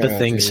those type of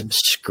things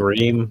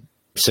scream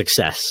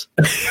success.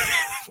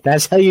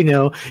 That's how you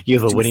know you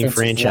have a winning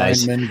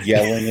franchise. Linemen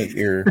yelling at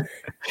your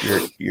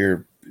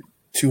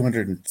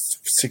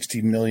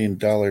 $260 million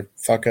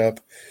fuck up.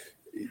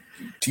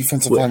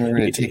 Defensive lineman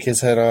ready to take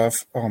his head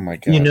off. Oh my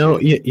God!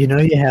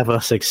 You have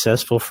a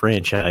successful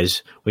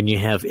franchise when you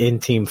have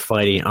in-team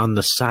fighting on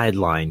the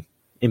sideline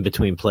in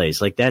between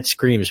plays. Like that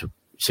screams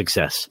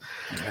success.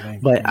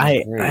 But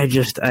I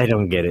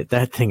don't get it.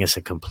 That thing is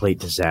a complete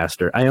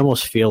disaster. I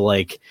almost feel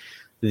like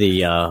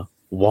the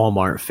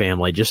Walmart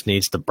family just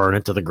needs to burn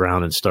it to the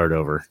ground and start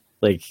over.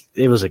 Like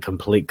it was a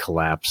complete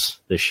collapse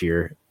this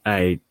year.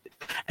 And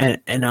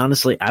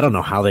honestly, I don't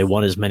know how they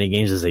won as many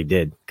games as they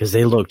did because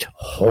they looked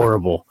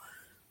horrible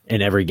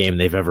in every game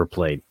they've ever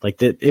played.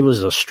 Like it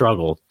was a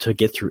struggle to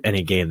get through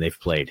any game they've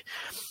played.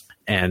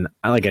 And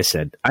like I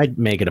said, I'd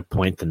make it a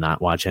point to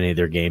not watch any of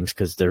their games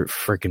because they're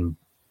freaking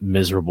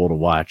miserable to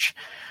watch.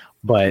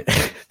 But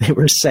they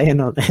were saying,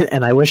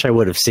 and I wish I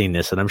would have seen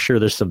this, and I'm sure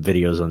there's some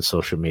videos on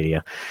social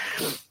media,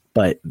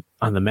 but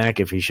on the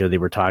McAfee show, they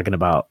were talking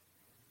about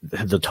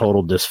the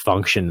total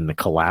dysfunction and the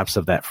collapse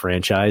of that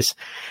franchise.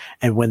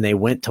 And when they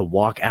went to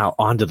walk out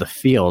onto the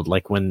field,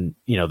 like when,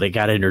 they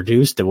got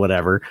introduced to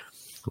whatever,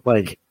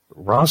 like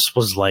Russ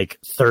was like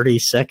 30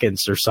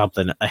 seconds or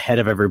something ahead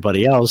of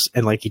everybody else.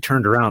 And like he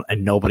turned around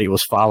and nobody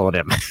was following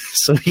him.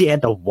 So he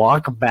had to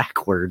walk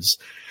backwards.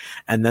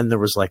 And then there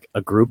was like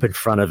a group in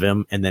front of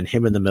him and then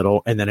him in the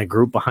middle and then a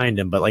group behind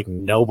him. But like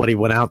nobody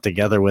went out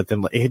together with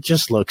him. It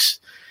just looks,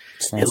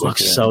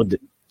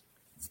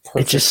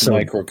 perfect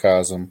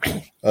microcosm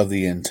of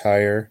the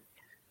entire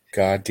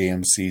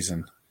goddamn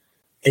season.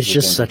 It's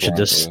just such a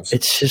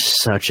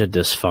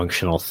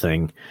dysfunctional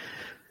thing.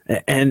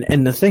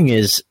 And the thing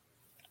is,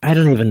 I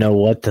don't even know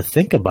what to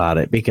think about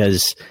it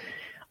because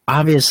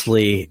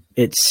obviously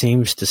it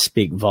seems to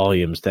speak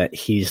volumes that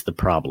he's the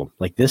problem.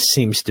 Like this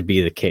seems to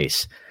be the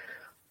case.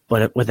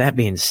 But with that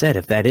being said,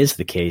 if that is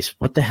the case,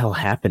 what the hell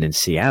happened in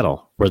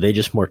Seattle? Were they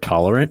just more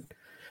tolerant?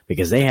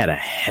 Because they had a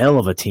hell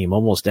of a team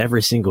almost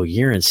every single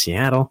year in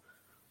Seattle.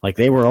 Like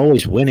they were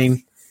always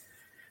winning.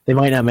 They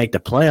might not make the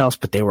playoffs,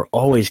 but they were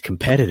always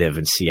competitive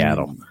in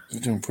Seattle.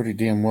 They're doing pretty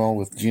damn well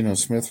with Geno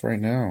Smith right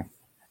now.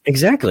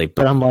 Exactly.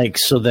 But I'm like,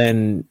 so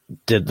then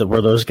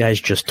were those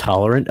guys just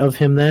tolerant of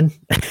him then?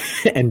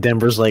 And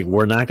Denver's like,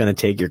 we're not going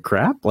to take your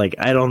crap? Like,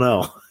 I don't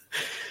know.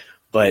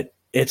 But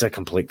it's a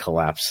complete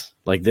collapse.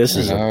 Like, this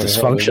is a Now they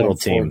dysfunctional won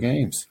 4 team.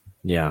 games.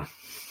 Yeah.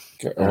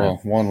 Well,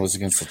 one was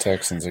against the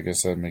Texans. I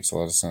guess that makes a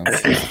lot of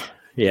sense.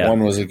 Yeah.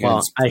 One was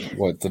against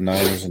the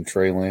Niners and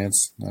Trey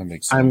Lance. That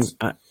makes sense.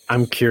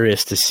 I'm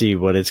curious to see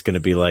what it's going to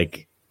be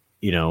like,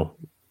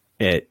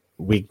 at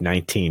week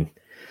 19.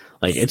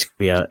 Like,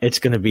 it's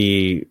going to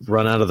be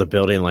run out of the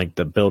building like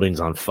the building's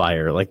on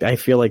fire. Like, I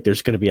feel like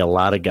there's going to be a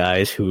lot of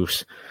guys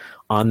who's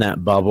on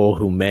that bubble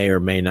who may or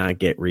may not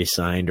get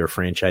re-signed or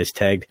franchise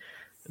tagged.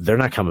 They're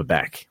not coming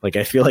back. Like,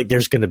 I feel like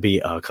there's going to be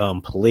a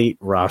complete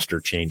roster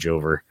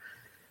changeover,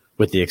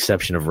 with the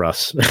exception of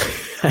Russ.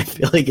 I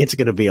feel like it's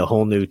going to be a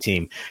whole new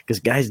team because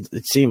guys,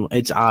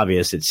 it's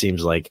obvious. It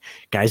seems like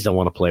guys don't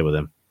want to play with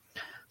him.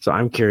 So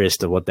I'm curious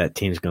to what that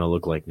team's going to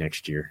look like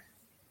next year.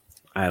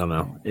 I don't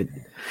know.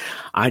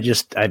 I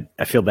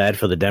feel bad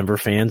for the Denver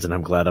fans, and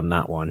I'm glad I'm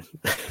not one.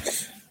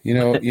 You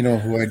know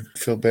who I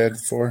feel bad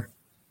for?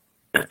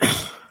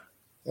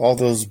 All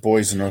those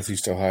boys in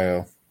Northeast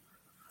Ohio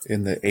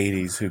in the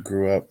 80s who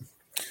grew up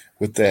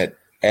with that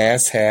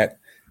asshat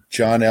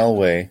John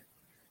Elway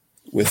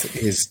with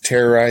his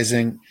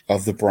terrorizing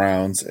of the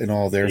Browns and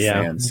all their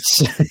fans.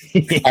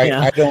 Yeah.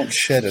 I don't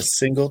shed a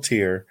single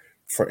tear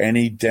for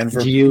any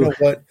Denver. You know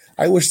what?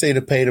 I wish they'd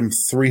have paid him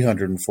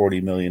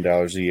 $340 million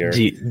a year.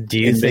 Do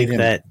you think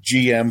that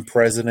GM,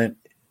 president,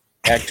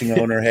 acting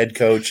owner, head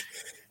coach,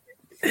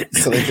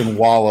 so they can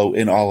wallow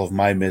in all of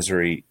my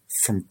misery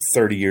from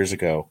 30 years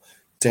ago?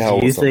 To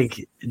hell with them.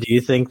 Do you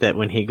think that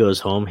when he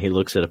goes home, he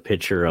looks at a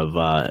picture of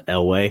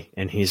Elway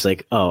and he's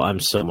like, "Oh, I'm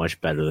so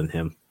much better than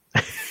him."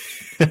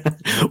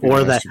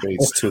 Or that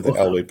to the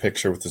Elway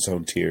picture with his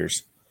own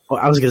tears. Well,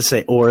 I was going to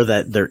say, or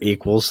that they're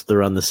equals;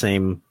 they're on the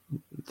same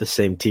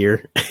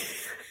tier.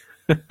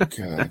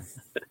 God,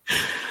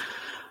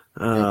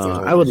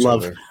 I would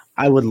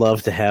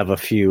love to have a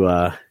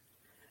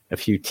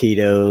few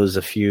Tito's,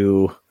 a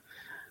few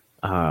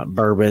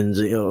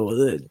bourbons,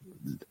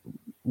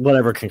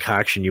 whatever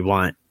concoction you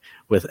want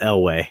with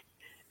Elway,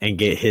 and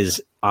get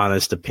his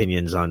honest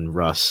opinions on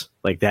Russ.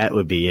 Like, that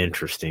would be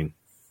interesting.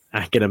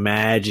 I can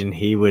imagine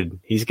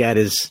he's got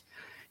his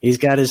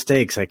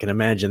takes. I can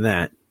imagine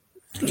that.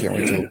 I can't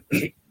wait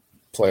till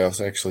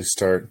playoffs actually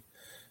start.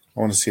 I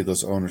want to see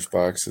those owners'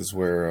 boxes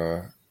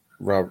where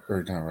not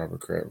Robert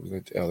Kraft,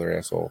 the other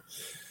asshole,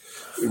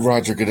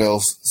 Roger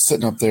Goodell's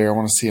sitting up there. I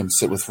want to see him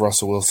sit with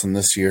Russell Wilson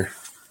this year.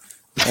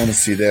 I want to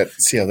see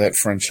how that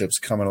friendship's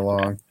coming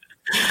along.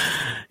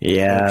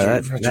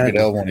 Yeah, Roger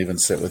Goodell won't even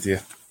sit with you.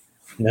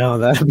 No,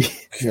 that'll be.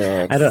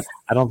 God.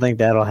 I don't think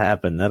that'll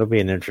happen. That'll be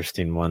an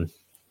interesting one.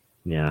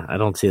 Yeah, I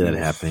don't see that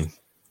happening.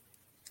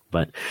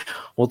 But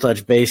we'll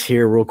touch base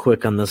here real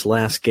quick on this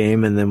last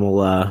game, and then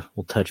we'll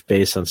touch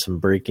base on some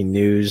breaking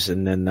news,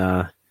 and then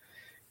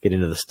get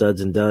into the studs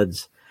and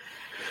duds.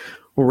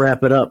 We'll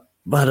wrap it up.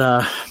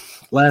 But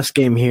last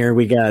game here,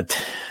 we got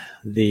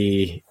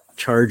the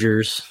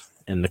Chargers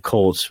and the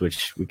Colts,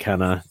 which we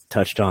kind of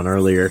touched on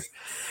earlier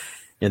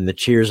in the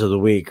cheers of the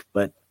week.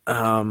 But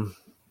yeah,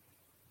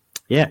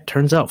 it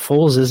turns out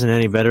Foles isn't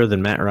any better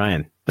than Matt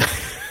Ryan.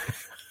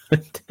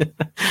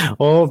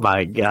 Oh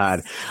my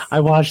God.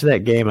 I watched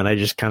that game and I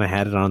just kind of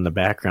had it on in the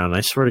background.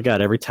 I swear to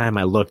God, every time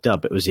I looked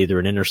up, it was either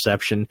an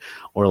interception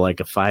or like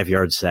a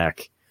 5-yard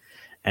sack.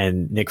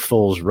 And Nick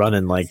Foles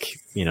running like,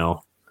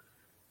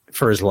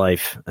 for his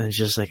life. And it's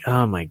just like,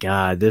 oh my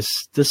God,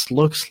 this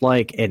looks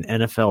like an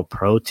NFL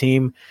pro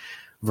team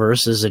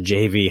versus a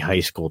JV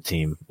high school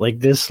team. Like,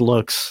 this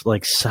looks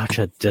like such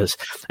a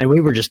and we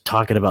were just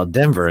talking about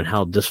Denver and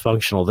how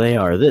dysfunctional they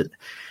are.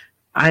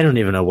 I don't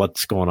even know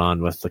what's going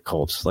on with the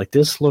Colts. Like,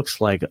 this looks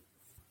like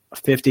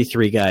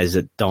 53 guys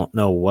that don't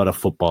know what a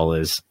football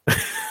is.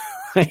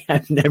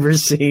 I've never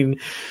seen.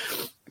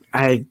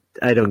 I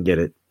don't get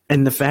it.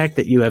 And the fact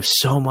that you have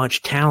so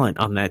much talent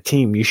on that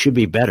team, you should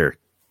be better.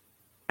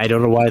 I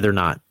don't know why they're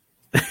not.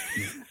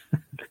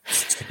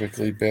 It's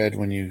typically bad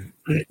when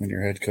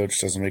your head coach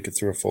doesn't make it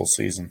through a full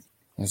season.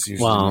 That's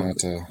usually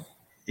not.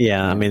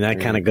 Yeah, I mean,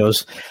 that kind of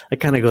goes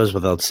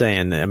without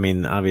saying. I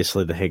mean,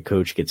 obviously the head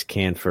coach gets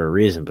canned for a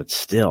reason, but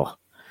still,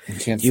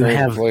 you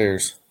have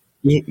players.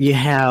 You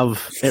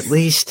have at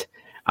least.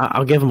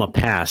 I'll give them a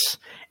pass.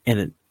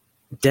 And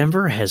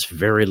Denver has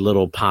very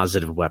little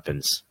positive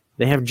weapons.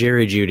 They have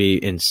Jerry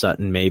Jeudy and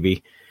Sutton,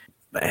 maybe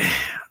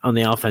on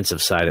the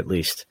offensive side at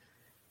least,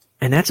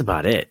 and that's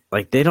about it.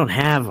 Like, they don't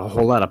have a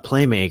whole lot of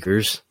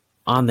playmakers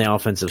on the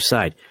offensive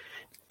side.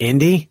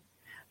 Indy.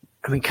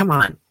 I mean, come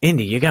on,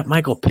 Indy. You got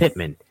Michael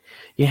Pittman.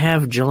 You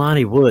have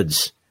Jelani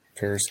Woods.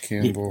 Paris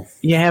Campbell.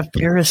 You have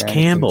Paris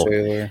Campbell.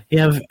 Taylor. You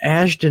have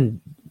Ashton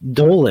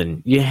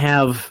Dolan. You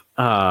have.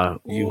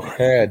 You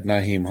had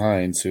Naheem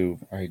Hines, who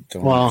I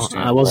don't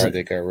understand why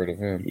they got rid of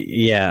him.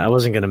 Yeah, I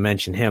wasn't going to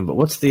mention him, but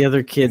what's the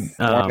other kid?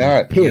 Why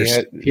not? Pierce.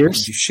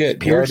 Pierce.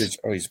 Yardage.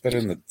 Oh, he's better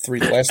than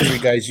the last three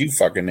guys you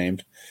fucking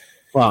named.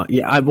 Well,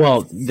 yeah.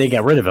 They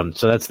got rid of him,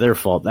 so that's their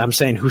fault. I'm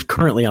saying who's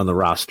currently on the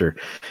roster.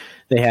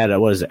 they had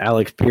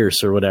Alex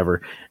Pierce or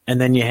whatever,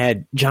 and then you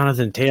had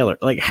Jonathan Taylor.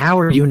 Like, how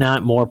are you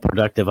not more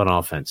productive on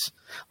offense?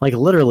 Like,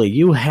 literally,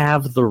 you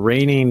have the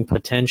reigning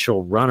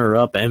potential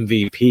runner-up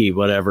MVP,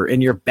 whatever, in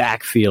your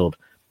backfield.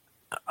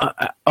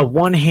 A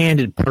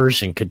one-handed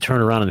person could turn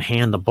around and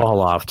hand the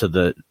ball off to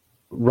the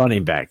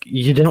running back.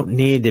 You don't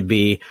need to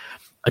be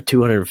a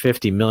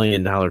 $250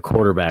 million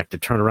quarterback to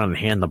turn around and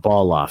hand the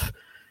ball off.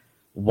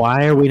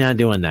 Why are we not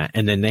doing that?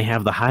 And then they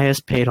have the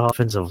highest paid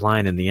offensive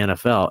line in the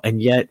NFL,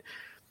 and yet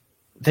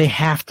they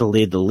have to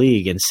lead the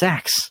league in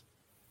sacks.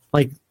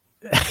 Like,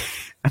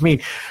 I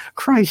mean,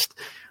 Christ,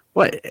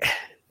 what? Nick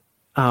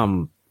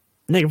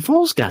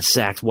Foles got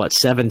sacked,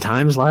 7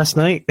 times last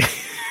night?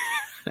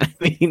 I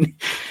mean,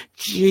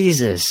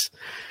 Jesus.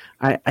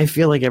 I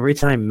feel like every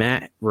time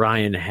Matt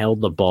Ryan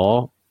held the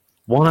ball,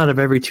 1 out of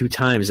every 2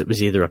 times it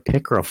was either a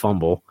pick or a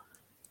fumble.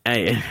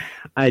 I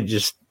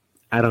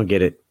don't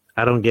get it.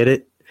 I don't get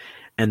it.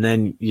 And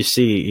then you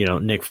see,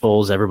 Nick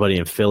Foles, everybody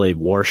in Philly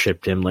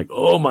worshipped him like,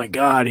 oh, my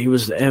God, he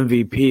was the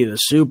MVP of the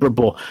Super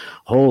Bowl.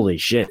 Holy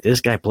shit,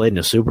 this guy played in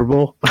the Super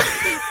Bowl?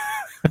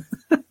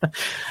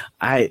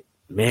 I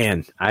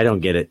don't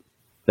get it.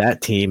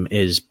 That team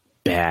is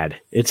bad.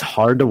 It's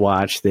hard to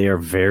watch. They are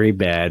very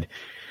bad.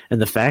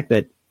 And the fact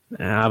that,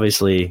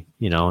 obviously,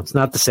 it's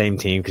not the same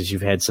team because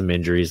you've had some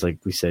injuries, like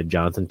we said,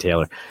 Jonathan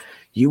Taylor.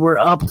 You were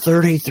up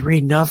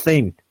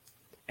 33-0,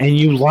 and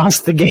you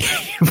lost the game.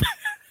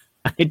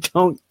 I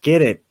don't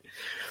get it.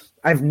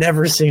 I've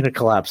never seen a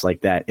collapse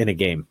like that in a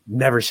game.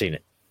 Never seen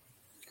it.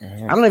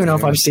 I don't even know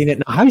if I've seen it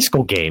in a high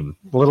school game,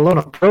 let alone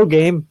a pro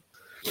game.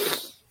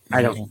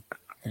 I don't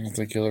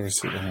think you'll ever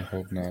see it. I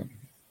hope not.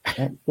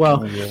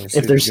 Well,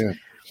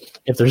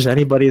 if there's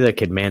anybody that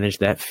could manage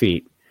that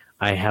feat,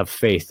 I have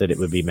faith that it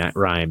would be Matt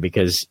Ryan,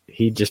 because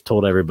he just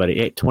told everybody,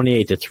 hey,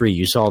 28-3,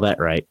 you saw that,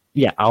 right?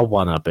 Yeah, I'll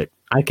one-up it.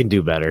 I can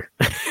do better.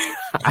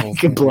 I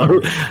can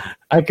blow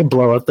a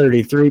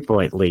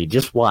 33-point lead.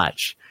 Just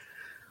watch.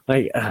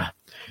 And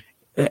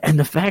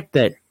the fact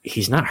that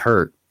he's not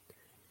hurt,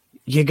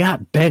 you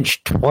got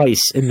benched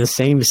twice in the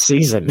same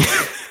season.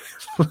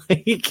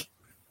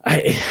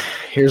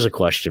 Here's a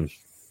question.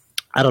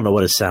 I don't know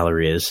what his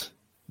salary is,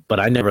 but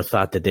I never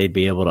thought that they'd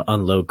be able to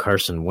unload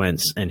Carson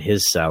Wentz and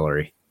his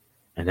salary,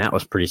 and that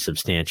was pretty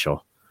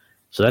substantial.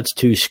 So that's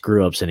 2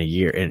 screw-ups in a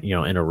year,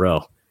 in a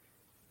row.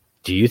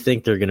 Do you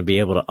think they're going to be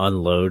able to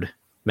unload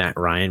Matt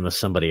Ryan with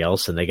somebody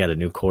else and they got a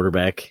new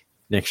quarterback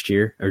next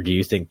year? Or do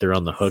you think they're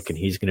on the hook and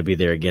he's going to be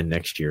there again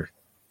next year?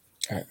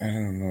 I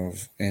don't know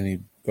of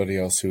anybody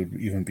else who would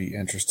even be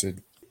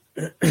interested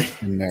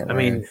in Matt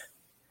Ryan.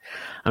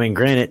 I mean,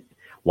 granted,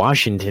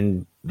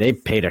 Washington, they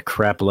paid a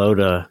crap load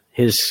of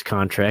his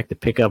contract to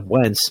pick up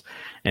Wentz,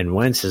 and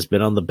Wentz has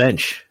been on the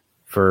bench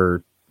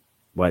for,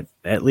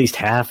 at least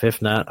half,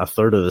 if not a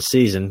third of the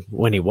season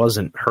when he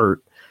wasn't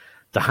hurt,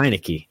 to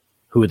Heineke,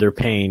 who they're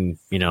paying,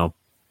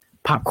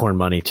 popcorn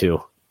money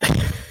to.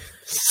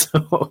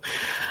 So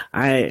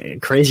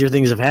crazier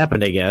things have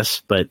happened, I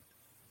guess, but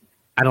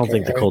I don't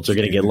think the Colts are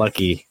going to get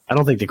lucky. I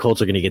don't think the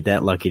Colts are going to get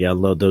that lucky to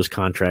unload those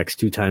contracts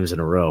 2 times in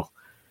a row.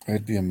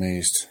 I'd be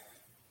amazed.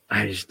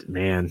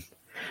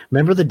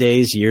 Remember the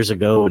days years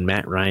ago when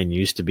Matt Ryan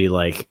used to be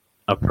like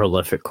a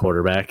prolific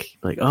quarterback?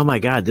 Like, oh my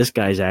God, this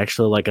guy's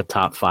actually like a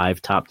top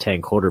 5, top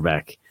 10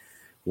 quarterback.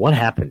 What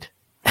happened?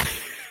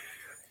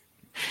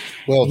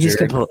 Well,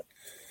 Jared,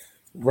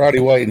 Roddy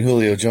White and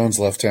Julio Jones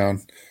left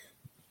town,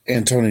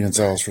 and Tony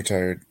Gonzalez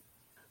retired.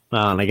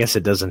 Well, and I guess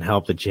it doesn't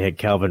help that you had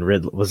Calvin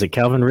Ridley. Was it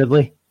Calvin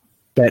Ridley?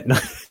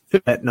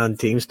 Betting on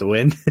teams to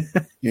win?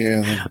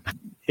 Yeah.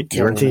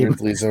 Your team?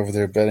 Ridley's over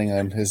there betting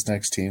on his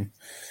next team.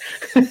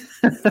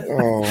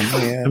 Oh,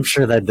 man. I'm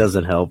sure that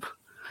doesn't help.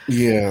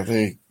 Yeah,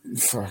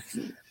 fuck.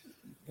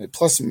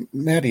 Plus,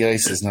 Matty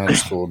Ice is not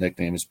his cool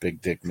nickname. It's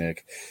Big Dick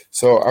Nick.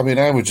 So, I mean,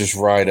 I would just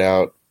ride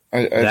out.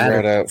 I'd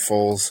ride out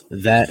Foles.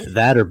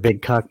 That or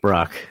Big Cock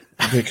Brock.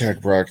 Big Cock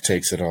Brock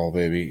takes it all,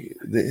 baby.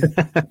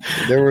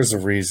 There was a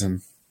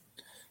reason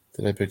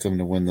that I picked him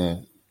to win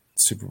the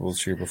Super Bowl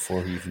this year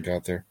before he even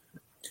got there.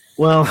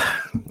 Well,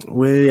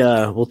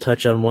 we'll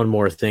touch on one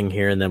more thing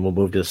here, and then we'll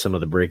move to some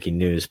of the breaking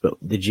news. But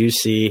did you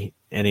see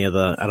any of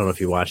I don't know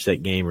if you watched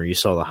that game or you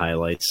saw the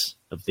highlights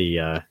of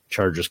the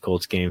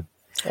Chargers-Colts game.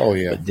 Oh,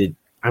 yeah.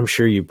 I'm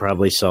sure you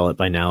probably saw it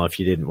by now if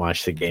you didn't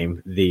watch the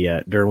game,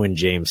 the Derwin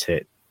James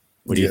hit.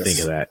 What do you think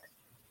of that?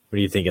 What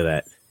do you think of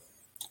that?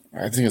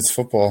 I think it's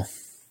football.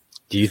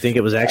 Do you think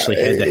it was actually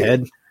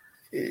head-to-head?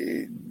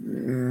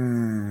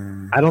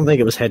 I don't think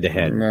it was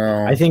head-to-head.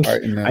 No. I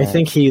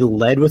think he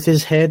led with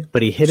his head,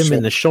 but he hit him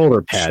in the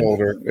shoulder pad.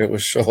 It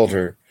was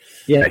shoulder.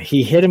 Yeah,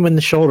 he hit him in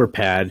the shoulder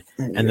pad,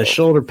 and the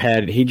shoulder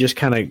pad, he just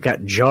kind of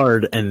got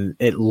jarred, and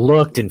it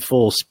looked in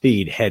full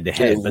speed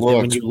head-to-head. But then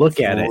when you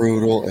look at it,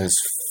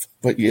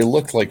 but it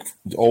looked like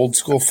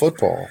old-school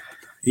football.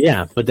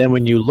 Yeah, but then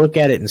when you look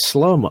at it in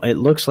slow-mo, it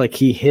looks like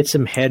he hits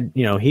him head.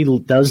 He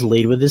does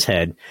lead with his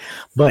head,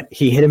 but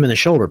he hit him in the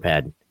shoulder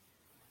pad.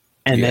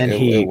 And then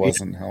it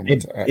wasn't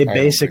helmet. It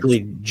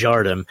basically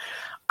jarred him.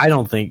 I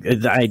don't think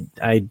 –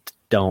 I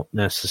don't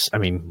necessarily –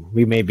 I mean,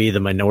 we may be the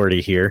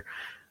minority here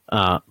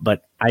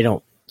But I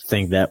don't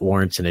think that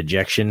warrants an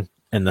ejection.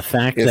 And the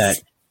fact that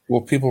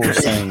people were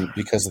saying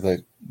because of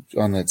that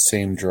on that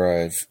same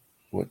drive,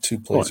 two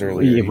plays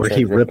earlier, where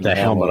he ripped the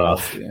helmet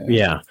off.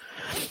 Yeah.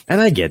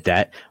 And I get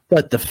that.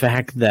 But the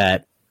fact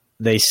that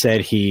they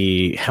said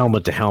he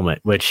helmet to helmet,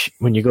 which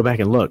when you go back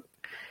and look,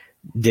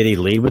 did he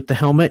lead with the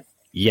helmet?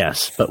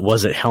 Yes. But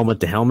was it helmet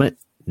to helmet?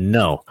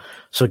 No.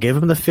 So give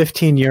him the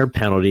 15-yard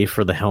penalty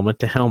for the helmet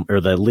to helmet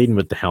or the leading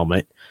with the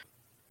helmet.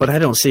 But I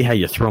don't see how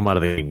you throw him out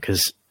of the game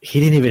because he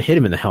didn't even hit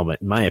him in the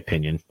helmet, in my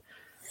opinion.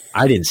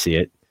 I didn't see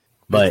it.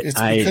 But it's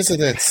because of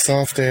that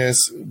soft-ass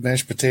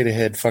mashed potato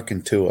head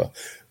fucking Tua,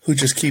 who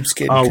just keeps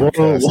getting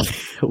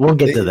concussed. We'll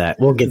get to that.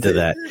 We'll get to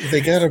that.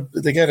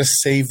 They gotta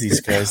save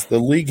these guys. The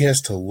league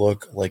has to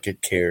look like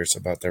it cares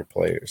about their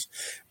players.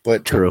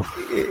 But true.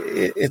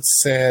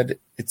 It's sad.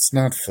 It's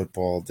not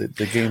football.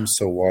 The game's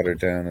so watered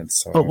down and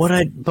soft.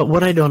 But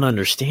what I don't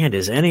understand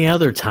is any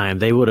other time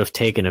they would have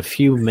taken a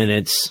few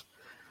minutes,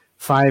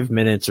 5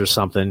 minutes or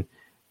something,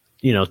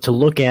 to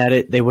look at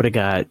it. They would have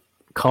got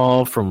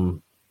call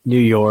from New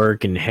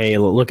York and hey,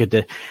 look at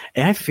the.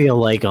 And I feel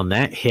like on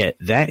that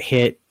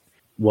hit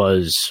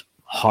was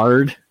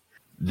hard.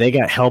 They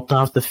got helped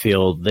off the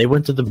field. They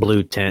went to the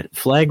blue tent.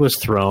 Flag was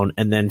thrown,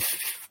 and then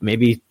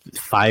maybe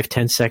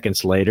 5-10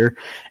 seconds later,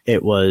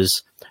 it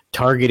was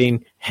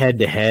targeting head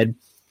to head,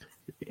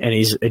 and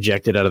he's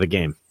ejected out of the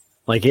game.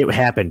 Like it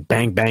happened,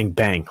 bang, bang,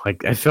 bang.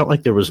 Like I felt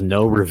like there was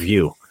no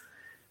review.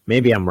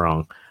 Maybe I'm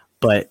wrong,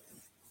 but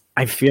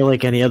I feel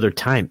like any other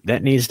time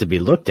that needs to be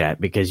looked at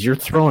because you're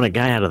throwing a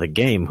guy out of the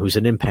game who's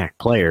an impact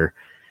player.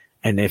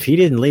 And if he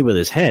didn't lead with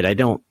his head,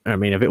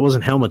 if it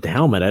wasn't helmet to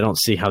helmet, I don't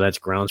see how that's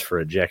grounds for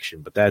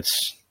ejection. But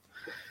that's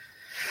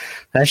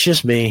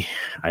just me.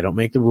 I don't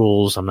make the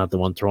rules. I'm not the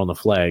one throwing the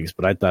flags,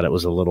 but I thought it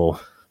was a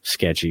little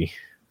sketchy.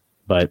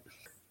 But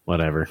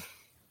whatever.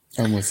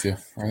 I'm with you.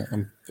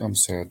 I'm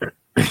sad.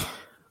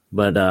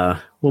 But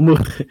we'll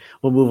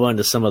move on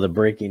to some of the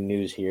breaking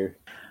news here,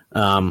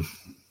 and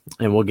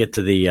we'll get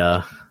to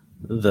the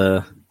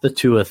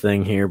Tua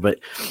thing here. But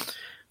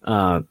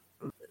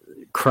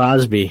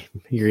Crosby,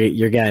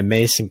 your guy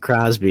Mason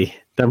Crosby,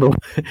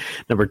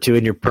 number 2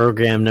 in your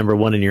program, number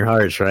 1 in your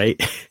hearts,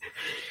 right?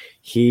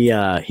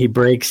 He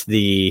breaks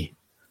the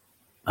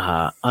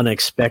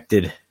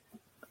unexpected.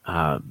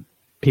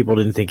 People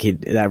didn't think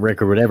that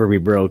record would ever be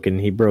broken.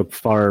 He broke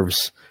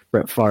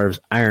Brett Favre's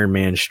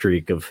Ironman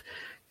streak of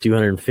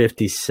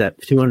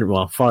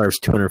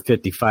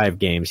 255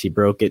 games. He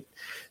broke it,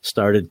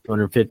 started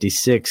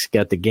 256,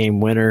 got the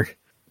game winner.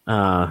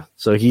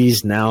 So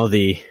he's now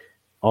the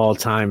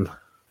all-time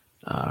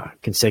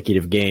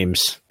consecutive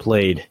games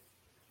played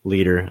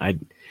leader.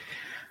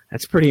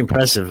 That's pretty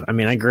impressive.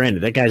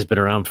 Granted, that guy's been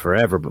around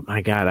forever, but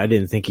my God, I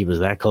didn't think he was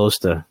that close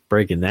to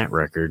breaking that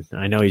record.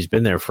 I know he's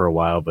been there for a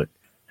while, but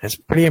that's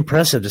pretty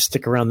impressive to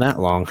stick around that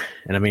long.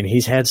 And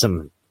he's had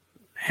some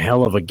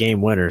hell of a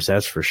game winners,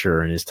 that's for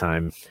sure, in his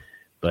time.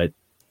 But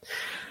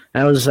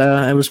that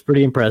was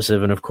pretty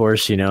impressive. And of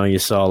course, you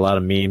saw a lot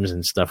of memes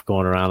and stuff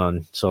going around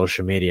on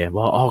social media.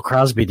 Well, all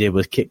Crosby did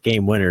was kick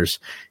game winners.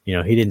 He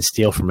didn't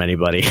steal from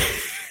anybody.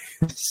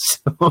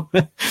 So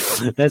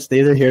that's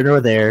neither here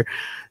nor there.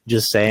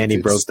 Just saying he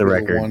broke the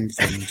record. One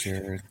thing,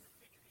 Jared.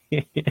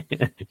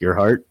 Your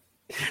heart.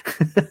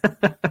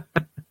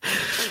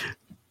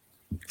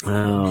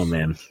 Oh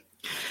man.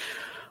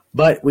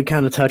 But we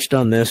kind of touched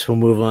on this. We'll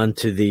move on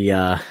to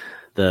the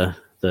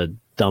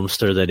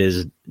dumpster that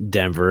is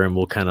Denver, and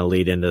we'll kind of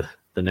lead into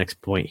the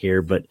next point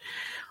here. But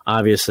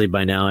obviously,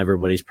 by now,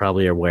 everybody's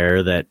probably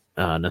aware that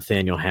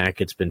Nathaniel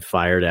Hackett's been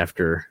fired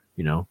after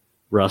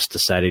Russ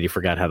decided he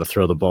forgot how to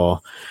throw the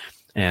ball,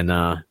 and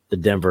the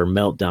Denver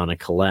meltdown and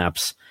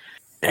collapse.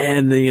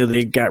 And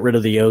they got rid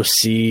of the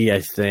OC,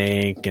 I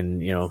think,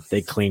 and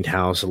they cleaned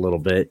house a little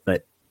bit,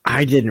 but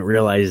I didn't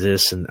realize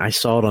this, and I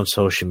saw it on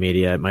social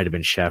media. It might have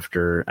been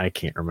Schefter. I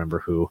can't remember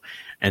who.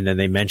 And then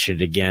they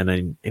mentioned it again,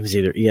 and it was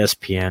either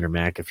ESPN or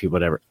McAfee,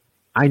 whatever.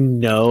 I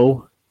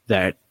know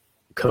that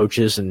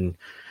coaches and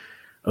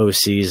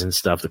OCs and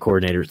stuff, the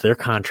coordinators, their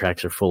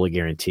contracts are fully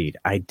guaranteed.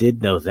 I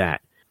did know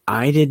that.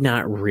 I did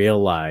not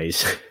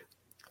realize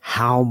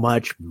how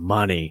much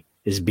money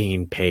is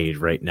being paid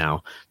right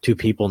now to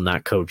people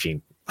not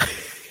coaching.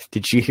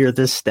 Did you hear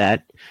this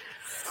stat?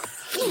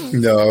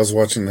 No, I was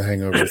watching The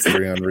Hangover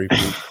 3 on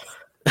repeat.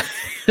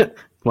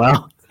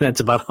 Well, that's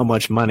about how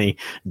much money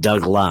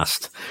Doug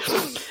lost.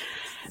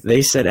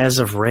 They said as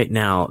of right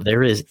now,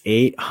 there is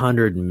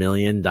 $800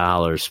 million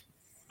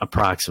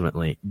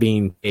approximately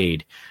being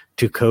paid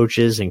to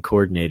coaches and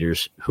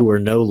coordinators who are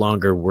no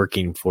longer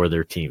working for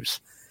their teams.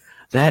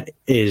 That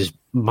is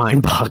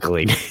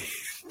mind-boggling.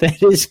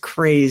 That is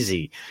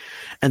crazy.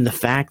 And the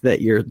fact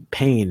that you're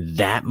paying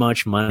that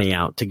much money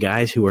out to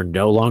guys who are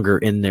no longer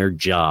in their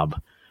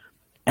job,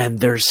 and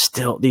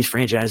these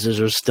franchises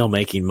are still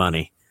making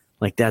money.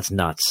 Like, that's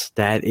nuts.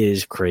 That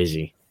is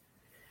crazy.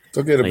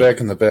 They'll get it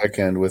back in the back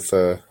end with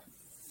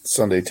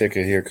Sunday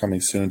Ticket here coming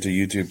soon to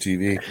YouTube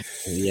TV.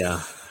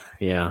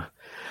 Yeah.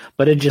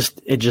 But it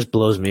just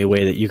blows me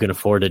away that you can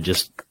afford to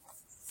just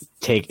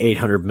take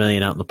 800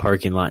 million out in the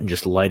parking lot and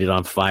just light it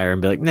on fire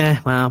and be like, nah,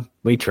 well,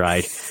 we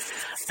tried.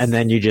 And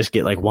then you just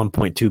get like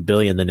 1.2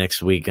 billion the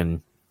next week.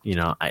 And,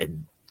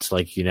 it's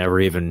like it never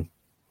even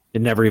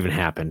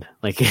happened.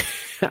 Like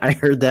I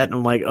heard that and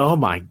I'm like, oh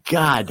my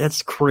God,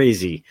 that's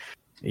crazy.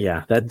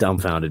 Yeah. That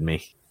dumbfounded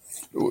me.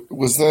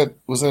 Was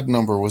that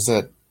number, was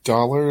that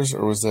dollars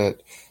or was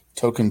that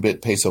token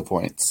bit peso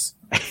points?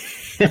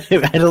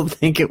 I don't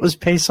think it was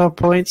peso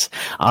points.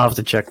 I'll have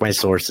to check my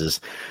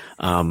sources.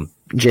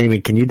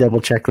 Jamie, can you double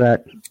check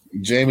that?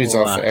 Jamie's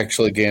off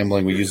actually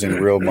gambling with using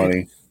real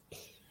money.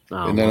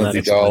 And none of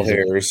the doll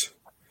hairs.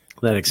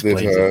 That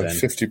explains it then.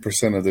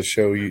 50% of the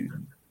show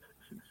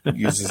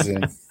uses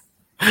in.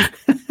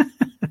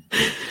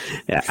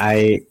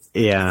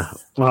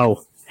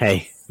 Well,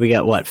 hey, we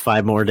got what,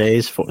 5 more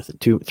days,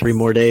 3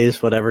 more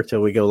days, whatever,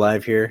 till we go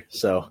live here.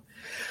 So,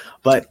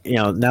 but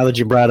now that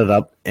you brought it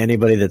up,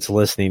 anybody that's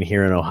listening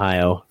here in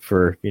Ohio,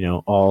 for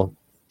all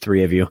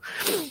 3 of you,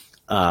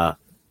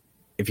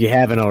 if you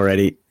haven't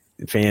already,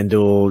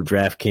 FanDuel,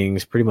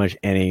 DraftKings, pretty much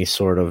any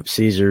sort of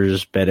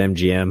Caesars,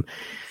 BetMGM,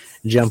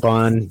 jump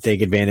on,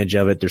 take advantage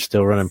of it. They're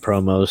still running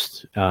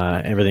promos.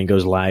 Everything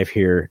goes live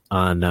here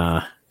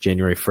on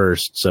January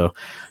 1st. So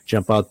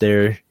jump out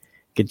there,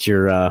 get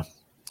your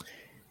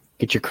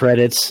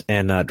credits,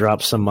 and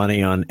drop some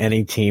money on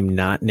any team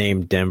not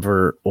named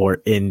Denver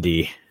or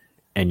Indy,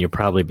 and you'll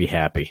probably be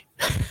happy.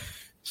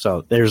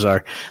 So there's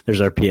our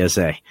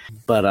PSA.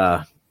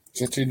 But is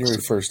that January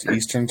 1st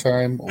Eastern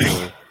time or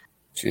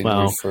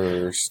January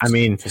 1st? I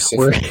mean,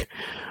 Pacific?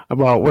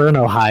 we're in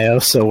Ohio,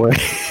 so we're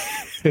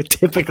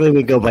typically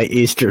we go by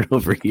Eastern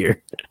over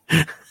here.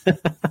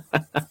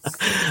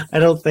 I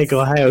don't think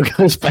Ohio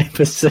goes by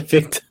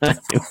Pacific time.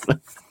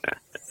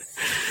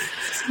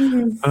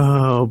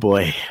 Oh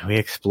boy, we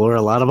explore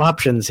a lot of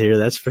options here,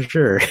 that's for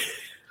sure.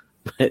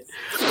 But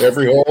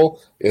every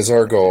hole is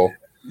our goal.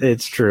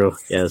 It's true.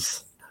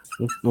 Yes,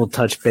 we'll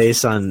touch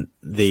base on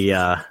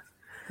the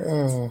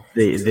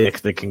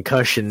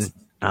concussion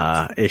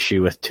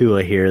issue with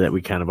Tua here that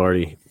we kind of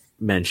already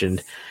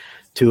mentioned.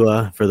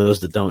 Tua, for those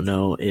that don't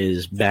know,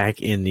 is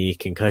back in the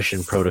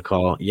concussion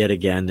protocol yet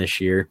again this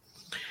year.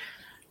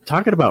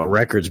 Talking about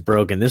records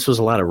broken, this was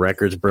a lot of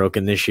records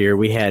broken this year.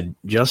 We had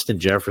Justin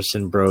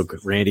Jefferson broke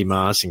Randy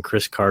Moss and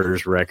Chris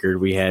Carter's record.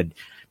 We had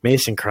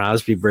Mason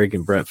Crosby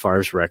breaking Brett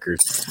Favre's record.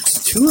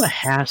 Tua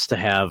has to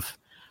have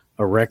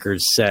a record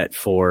set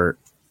for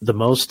the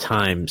most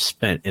time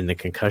spent in the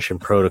concussion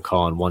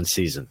protocol in one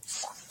season.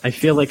 I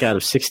feel like out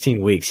of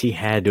 16 weeks, he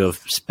had to have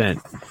spent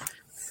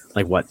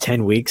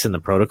 10 weeks in the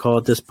protocol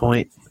at this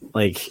point?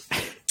 Like,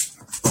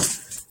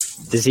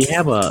 does he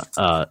have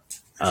a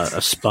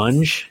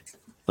sponge?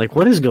 Like,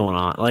 what is going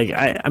on? Like,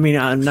 I mean,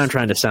 I'm not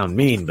trying to sound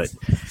mean, but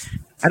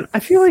I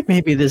feel like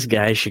maybe this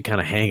guy should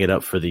kind of hang it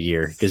up for the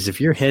year, because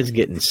if your head's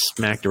getting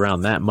smacked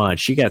around that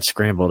much, you got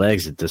scrambled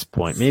eggs at this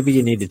point. Maybe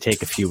you need to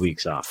take a few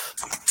weeks off.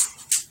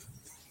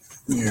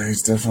 Yeah,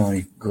 he's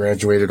definitely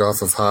graduated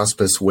off of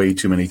hospice way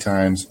too many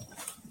times.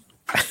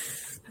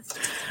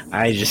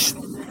 I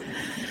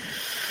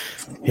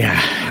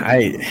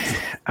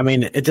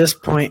mean, at this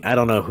point, I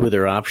don't know who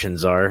their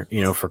options are,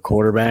 for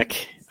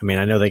quarterback. I mean,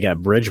 I know they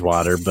got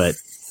Bridgewater, but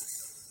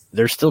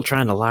they're still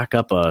trying to lock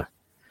up a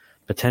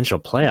potential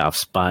playoff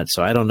spot.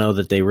 So I don't know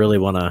that they really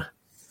want to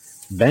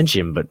bench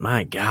him, but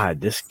my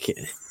God, this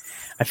kid,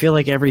 I feel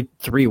like every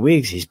 3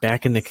 weeks he's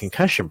back in the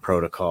concussion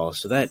protocol.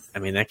 So that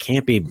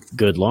can't be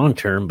good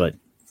long-term, but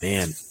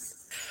man,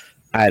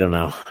 I don't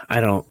know.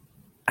 I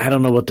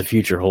don't know what the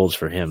future holds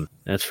for him.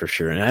 That's for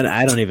sure. And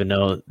I don't even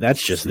know.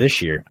 That's just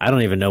this year. I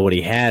don't even know what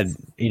he had,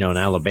 in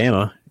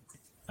Alabama.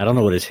 I don't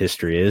know what his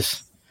history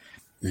is.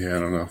 Yeah, I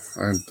don't know.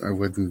 I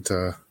wouldn't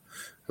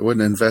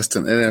invest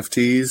in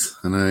NFTs,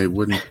 and I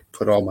wouldn't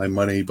put all my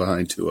money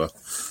behind Tua.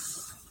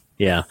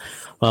 Yeah.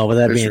 Well, with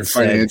that being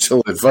said,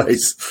 financial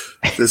advice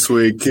this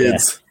week,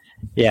 kids.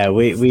 Yeah,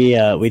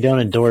 we don't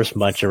endorse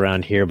much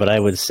around here, but I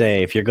would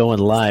say if you're going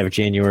live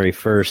January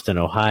 1st in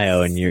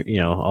Ohio, and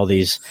you're all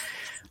these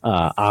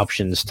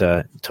options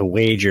to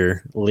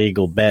wager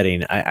legal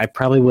betting, I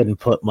probably wouldn't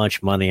put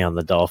much money on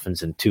the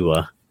Dolphins and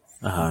Tua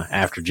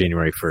after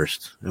January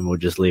 1st, and we'll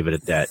just leave it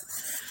at that.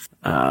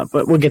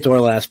 But we'll get to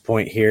our last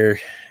point here.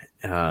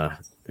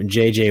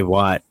 J.J.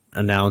 Watt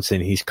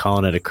announcing he's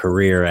calling it a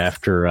career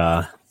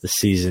after the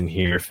season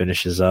here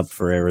finishes up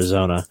for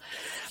Arizona,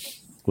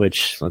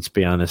 which, let's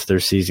be honest,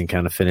 their season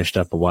kind of finished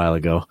up a while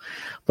ago.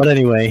 But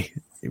anyway,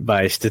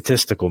 by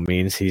statistical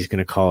means, he's going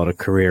to call it a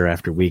career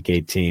after Week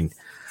 18.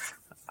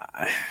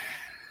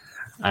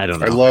 I don't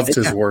know. I loved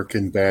his work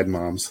in Bad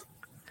Moms.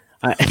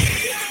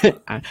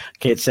 I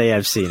can't say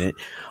I've seen it,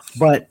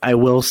 but I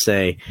will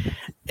say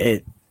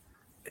it.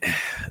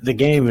 The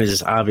game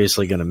is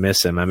obviously going to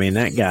miss him. I mean,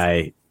 that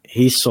guy,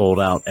 he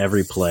sold out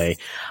every play.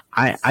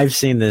 I've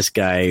seen this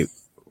guy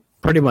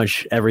pretty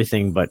much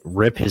everything but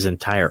rip his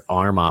entire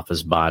arm off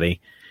his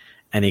body,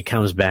 and he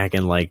comes back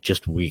in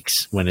just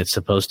weeks when it's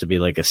supposed to be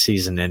like a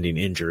season-ending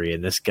injury,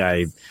 and this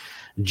guy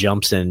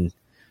jumps in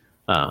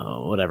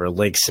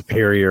Lake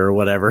Superior or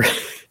whatever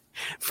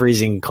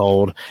freezing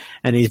cold,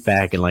 and he's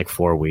back in like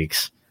 4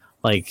 weeks.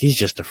 Like, he's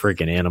just a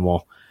freaking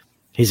animal.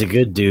 He's a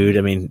good dude.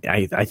 I mean,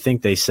 I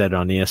think they said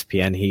on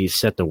ESPN he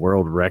set the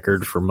world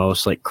record for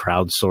most like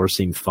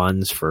crowdsourcing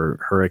funds for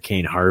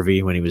Hurricane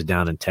Harvey when he was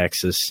down in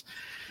Texas.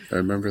 I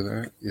remember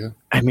that. Yeah.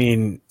 I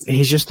mean,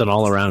 he's just an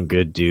all around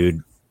good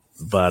dude.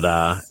 But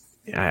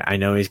I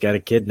know he's got a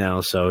kid now,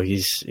 so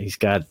he's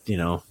got,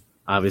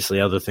 obviously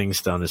other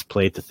things on his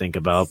plate to think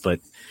about.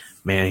 But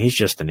man, he's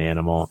just an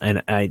animal,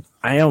 and I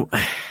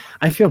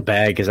feel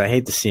bad because I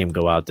hate to see him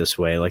go out this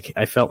way. Like,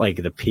 I felt like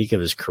the peak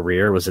of his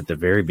career was at the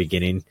very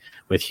beginning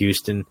with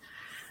Houston,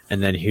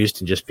 and then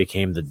Houston just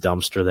became the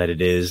dumpster that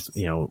it is,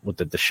 with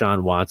the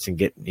Deshaun Watson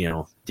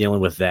dealing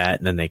with that,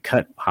 and then they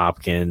cut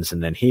Hopkins,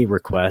 and then he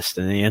requests,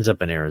 and he ends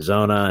up in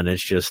Arizona, and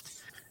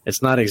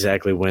it's not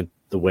exactly went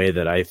the way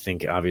that I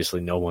think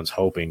obviously no one's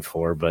hoping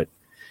for, but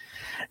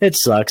it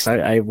sucks.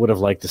 I would have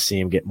liked to see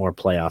him get more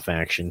playoff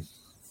action,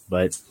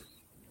 but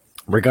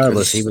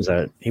regardless, he was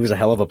a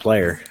hell of a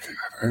player.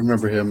 I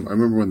remember him. I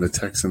remember when the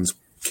Texans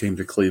came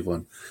to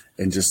Cleveland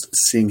and just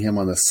seeing him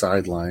on the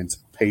sidelines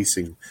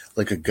pacing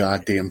like a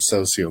goddamn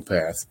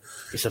sociopath.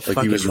 He's a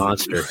fucking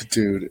monster,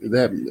 dude.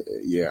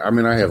 I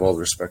mean, I have all the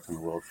respect in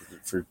the world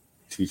for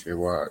TJ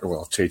Watt.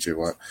 Well, JJ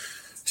Watt.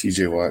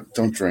 TJ Watt.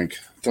 Don't drink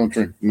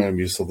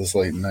Metamucil this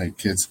late at night,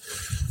 kids.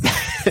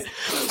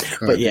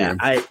 But yeah,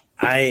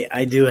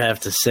 I do have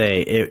to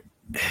say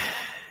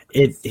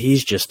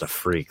he's just a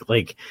freak.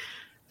 Like,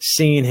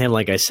 seeing him,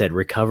 like I said,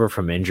 recover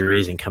from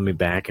injuries and coming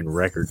back in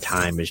record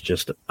time is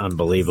just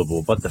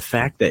unbelievable. But the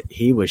fact that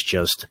he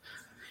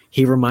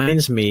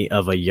reminds me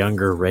of a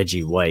younger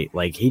Reggie White.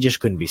 Like, he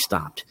just couldn't be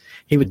stopped.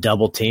 He would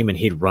double team and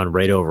he'd run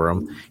right over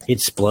him. He'd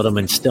split him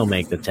and still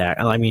make the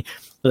tackle. I mean,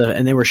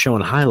 and they were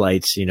showing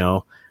highlights,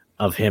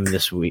 of him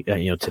this week,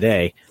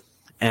 today.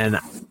 And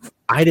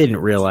I didn't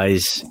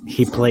realize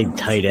he played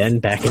tight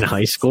end back in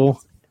high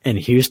school, and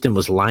Houston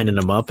was lining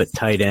him up at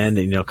tight end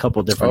and, a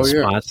couple different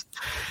spots.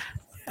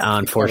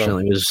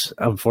 Unfortunately,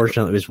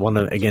 it was one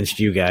against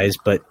you guys,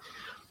 but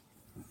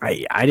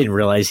I didn't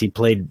realize he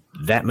played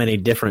that many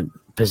different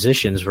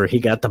positions where he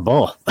got the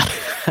ball.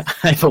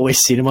 I've always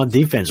seen him on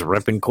defense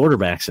ripping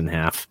quarterbacks in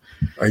half.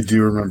 I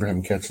do remember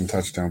him catching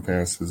touchdown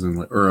passes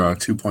or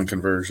 2-point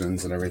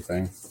conversions and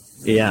everything.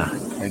 Yeah,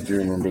 I do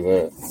remember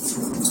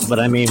that. But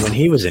I mean, when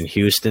he was in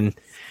Houston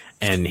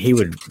and he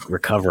would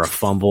recover a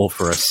fumble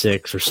for a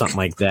 6 or something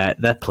like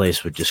that, that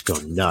place would just go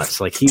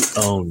nuts. Like, he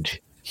owned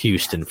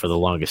Houston for the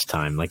longest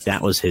time. Like,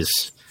 that was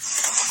his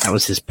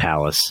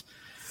palace.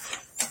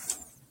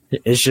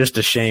 It's just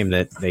a shame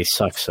that they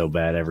suck so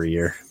bad every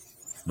year.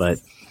 But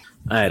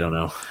I don't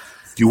know.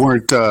 You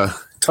weren't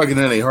tugging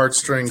any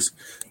heartstrings.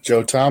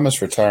 Joe Thomas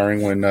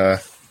retiring when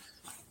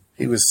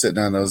he was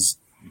sitting on those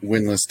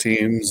winless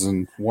teams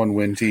and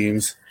 1-win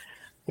teams.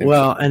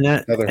 Well,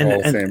 another Hall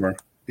of Famer.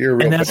 You're a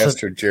real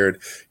bastard, Jared.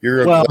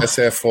 You're a glass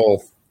half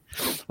full.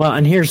 Well,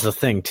 and here's the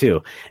thing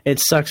too. It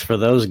sucks for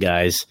those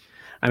guys.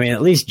 I mean,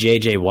 at least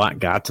J.J. Watt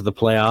got to the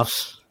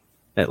playoffs.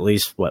 At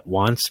least,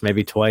 once,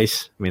 maybe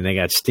twice? I mean, they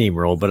got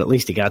steamrolled, but at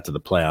least he got to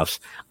the playoffs.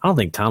 I don't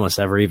think Thomas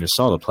ever even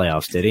saw the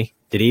playoffs, did he?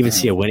 Did he even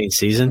see a winning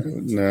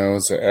season? No.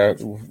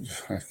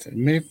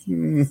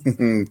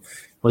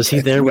 Was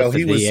he there with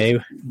the DA?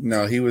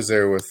 No, he was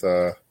there with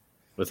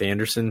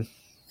Anderson.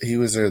 He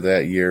was there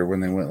that year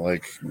when they went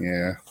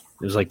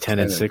it was like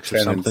 10-6 or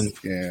something.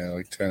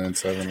 Like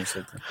 10-7 or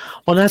something.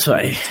 Well, that's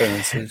why.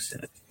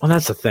 10-6. Well,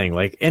 that's the thing.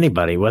 Like,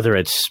 anybody, whether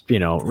it's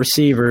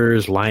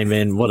receivers,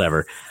 linemen,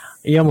 whatever,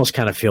 you almost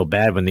kind of feel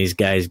bad when these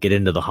guys get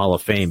into the Hall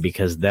of Fame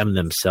because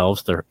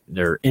themselves,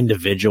 their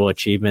individual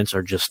achievements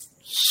are just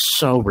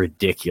so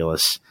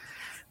ridiculous.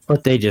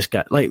 But they just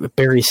got, like,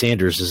 Barry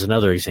Sanders is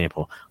another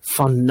example.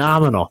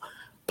 Phenomenal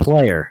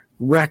player,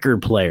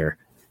 record player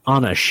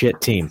on a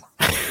shit team.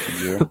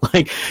 Yeah.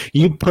 Like,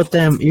 you put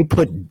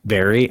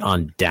Barry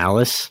on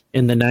Dallas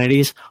in the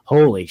 90s.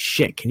 Holy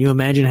shit. Can you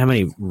imagine how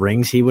many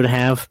rings he would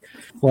have?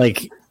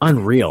 Like,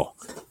 unreal.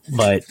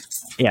 But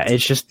yeah,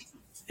 it's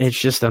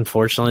just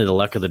unfortunately the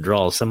luck of the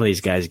draw. Some of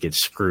these guys get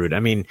screwed.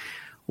 I mean,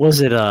 was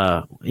it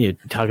you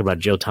talk about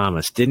Joe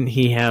Thomas? Did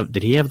he have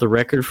the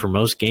record for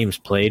most games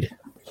played?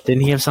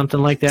 Didn't he have something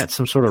like that?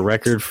 Some sort of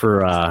record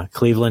for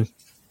Cleveland?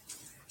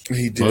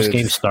 He did. Most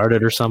games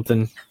started or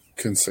something.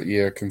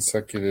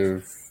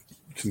 Consecutive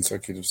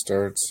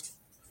starts.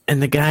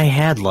 And the guy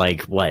had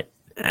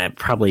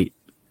probably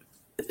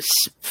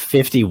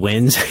 50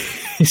 wins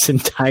his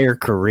entire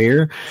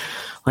career.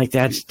 Like,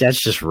 that's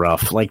just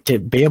rough. Like, to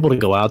be able to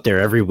go out there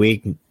every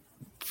week,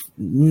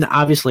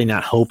 obviously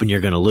not hoping you're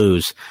going to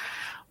lose,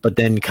 but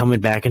then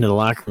coming back into the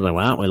locker room, like,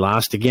 well, we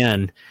lost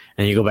again,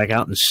 and you go back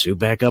out and suit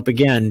back up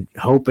again,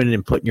 hoping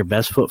and putting your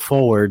best foot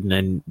forward, and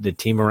then the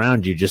team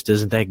around you just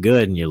isn't that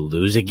good, and you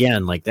lose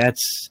again. Like,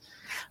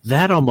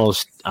 that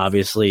almost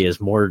obviously is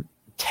more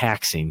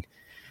taxing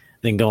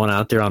than going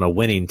out there on a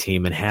winning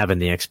team and having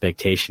the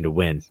expectation to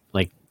win.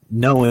 Like,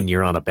 knowing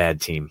you're on a bad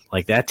team,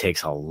 like, that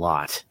takes a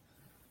lot.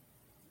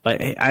 But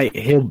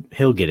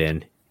he'll get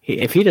in.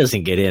 If he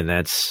doesn't get in,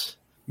 that's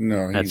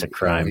a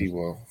crime. No, he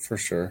will for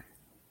sure.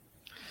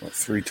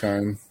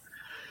 3-time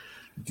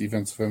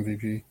defensive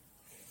MVP.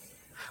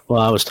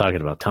 Well, I was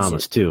talking about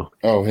Thomas too.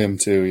 Oh, him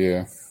too.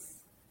 Yeah,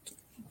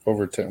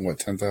 over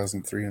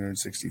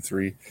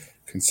 10,363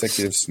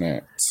 consecutive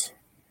snaps.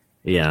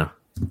 Yeah,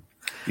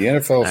 The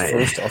NFL's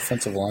first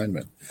offensive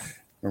lineman.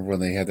 Remember when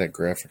they had that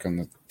graphic on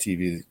the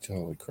TV?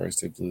 Holy Christ,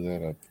 they blew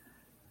that up.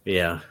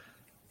 Yeah.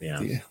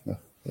 The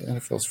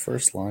NFL's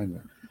first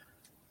lineman.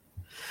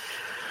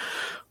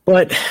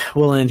 But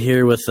we'll end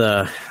here with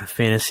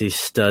fantasy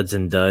studs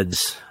and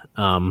duds.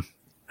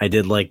 I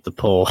did like the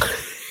poll,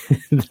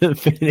 the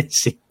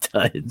fantasy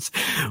duds,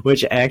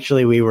 which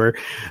actually we were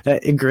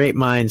great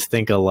minds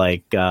think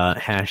alike.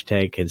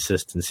 Hashtag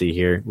consistency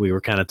here. We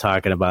were kind of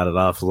talking about it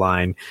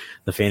offline.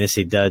 The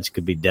fantasy duds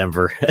could be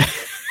Denver,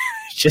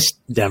 just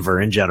Denver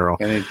in general.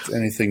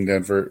 Anything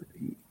Denver.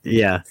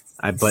 Yeah,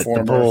 but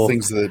former the poll,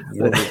 things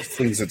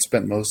that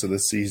spent most of the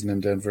season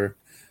in Denver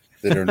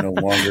that are no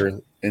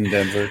longer in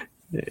Denver.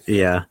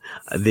 Yeah,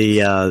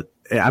 you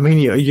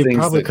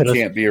probably could have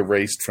can't be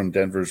erased from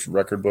Denver's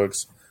record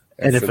books.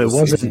 And if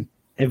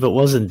it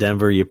wasn't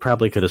Denver, you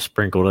probably could have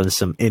sprinkled in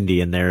some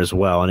Indy in there as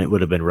well, and it would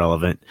have been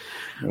relevant.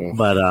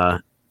 Oh.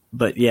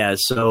 But yeah.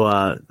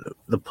 So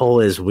the poll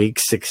is Week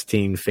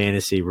 16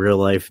 fantasy real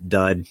life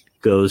dud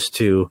goes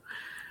to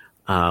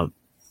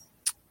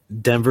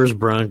Denver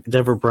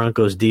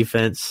Broncos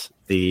defense,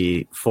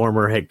 the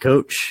former head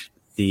coach,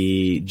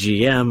 the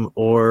GM,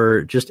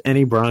 or just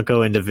any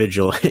Bronco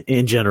individual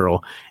in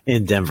general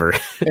in Denver.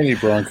 Any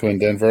Bronco in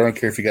Denver. I don't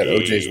care if you got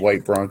OJ's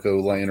white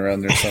Bronco laying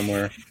around there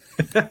somewhere.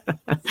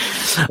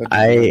 That's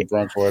the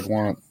Bronco I'd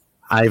want.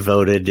 I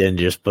voted and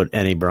just put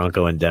any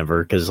Bronco in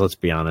Denver because let's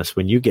be honest,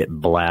 when you get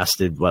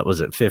blasted,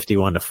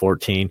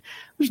 51-14,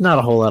 there's not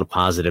a whole lot of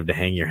positive to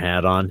hang your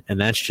hat on, and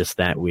that's just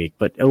that week.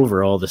 But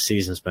overall, the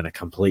season's been a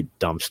complete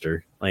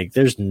dumpster. Like,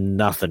 there's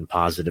nothing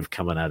positive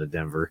coming out of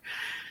Denver.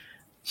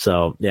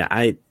 So,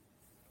 yeah,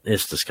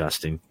 it's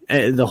disgusting.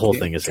 The whole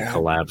thing is a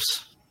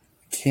collapse.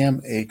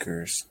 Cam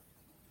Akers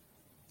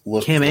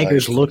looked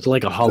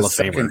like a Hall of Famer.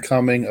 The second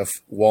coming of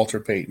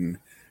Walter Payton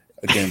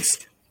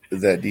against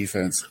that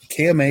defense.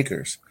 Cam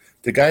Akers,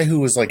 the guy who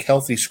was like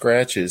healthy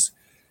scratches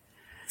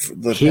for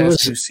the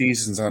past 2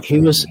 seasons. He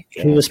was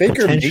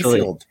Baker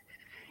potentially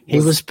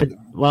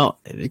Mayfield.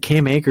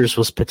 Cam Akers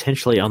was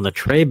potentially on the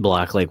trade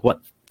block 4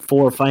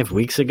 or 5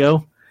 weeks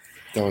ago.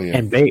 Oh yeah,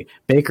 and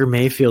Baker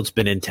Mayfield's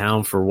been in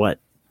town for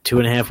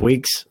 2.5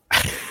 weeks,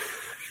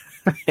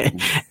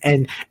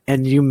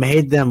 and you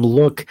made them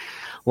look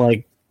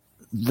like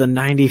the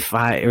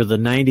 95 or the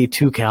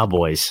 92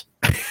 Cowboys.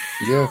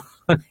 Yeah,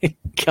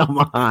 come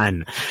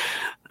on.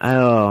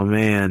 Oh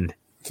man,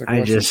 it's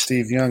like watching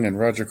Steve Young and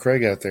Roger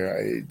Craig out there.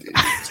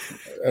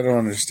 I don't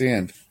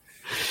understand.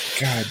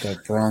 God,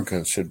 that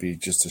Broncos should be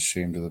just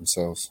ashamed of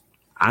themselves.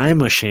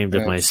 I'm ashamed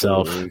of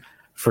myself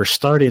for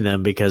starting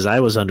them because I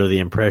was under the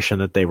impression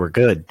that they were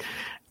good.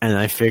 And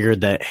I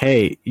figured that,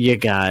 hey, you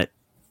got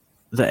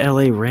the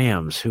LA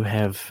Rams who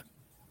have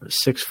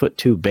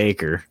 6'2"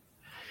 Baker.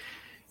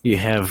 You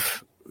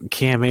have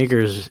Cam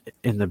Akers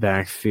in the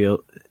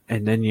backfield,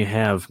 and then you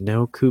have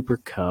no Cooper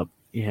Kupp.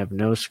 You have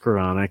no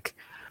Skoranek.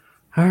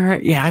 All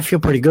right, yeah, I feel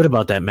pretty good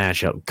about that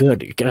matchup.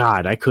 Good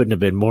God, I couldn't have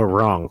been more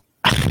wrong.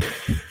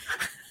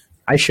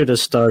 I should have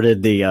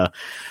started the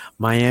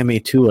Miami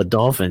Tua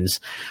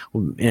Dolphins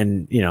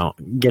and,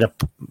 get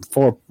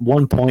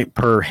 1 point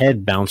per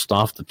head bounced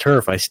off the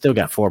turf. I still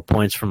got 4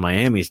 points from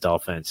Miami's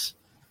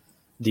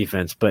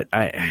defense, but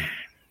I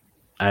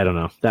don't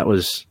know. That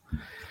was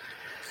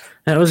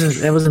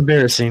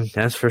embarrassing.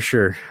 That's for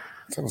sure.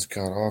 That was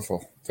god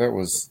awful. That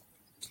was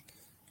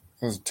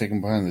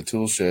taken behind the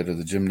tool shed or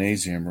the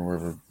gymnasium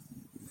or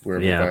wherever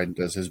Biden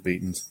does his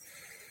beatings.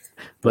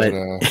 But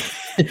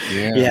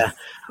yeah.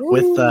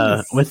 With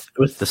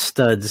the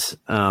studs,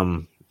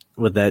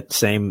 with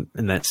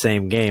that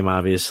same game,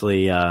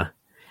 obviously,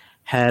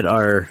 had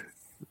our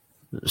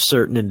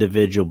certain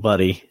individual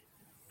buddy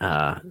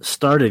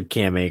started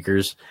Cam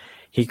Akers,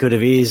 he could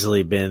have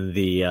easily been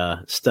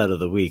the stud of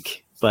the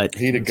week. But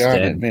he'd have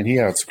gotten it, man. He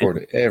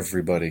outscored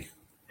everybody.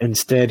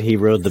 Instead, he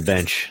rode the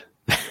bench,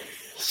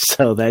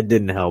 so that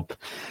didn't help.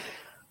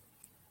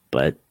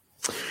 But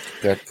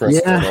Dak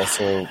Prescott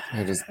also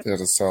had a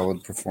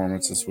solid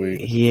performance this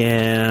week.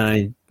 Yeah,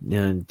 I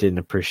didn't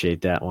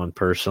appreciate that one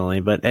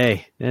personally, but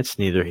hey, that's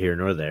neither here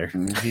nor there.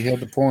 He had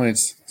the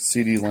points.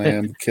 CeeDee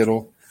Lamb,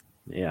 Kittle.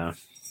 Yeah.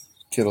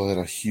 Kittle had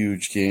a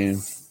huge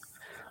game.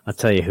 I'll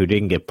tell you who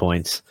didn't get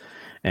points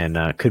and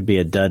could be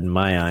a dud in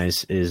my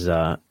eyes is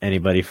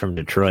anybody from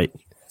Detroit.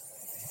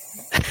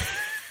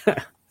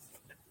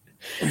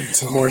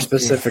 More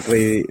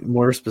specifically,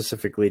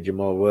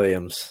 Jamal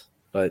Williams.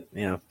 But,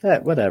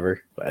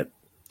 whatever. But,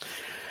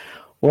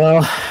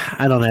 well,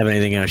 I don't have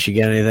anything else.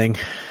 You got anything?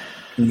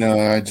 No,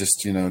 I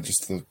just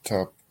the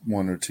top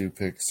 1 or 2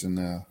 picks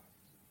in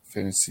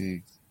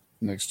fantasy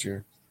next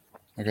year.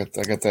 I got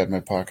that in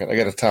my pocket. I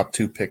got a top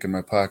 2 pick in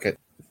my pocket.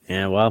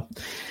 Yeah, well,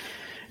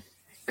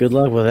 good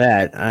luck with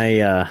that.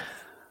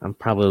 I'm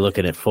probably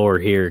looking at 4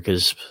 here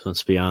because,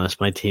 let's be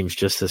honest, my team's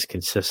just as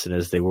consistent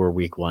as they were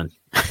week 1.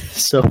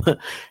 So,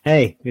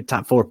 hey, good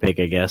top 4 pick,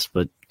 I guess.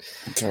 But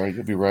it's all right.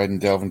 You'll be riding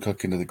Dalvin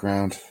Cook into the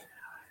ground.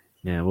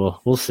 Yeah,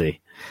 we'll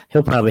see.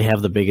 He'll probably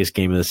have the biggest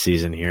game of the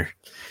season here.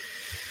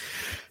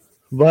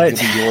 But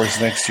it'll be yours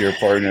next year,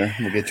 partner.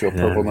 We'll get you a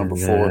purple number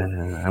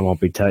 4. I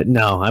won't be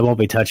I won't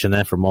be touching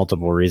that for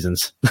multiple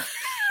reasons.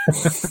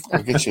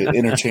 I'll get you an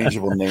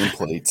interchangeable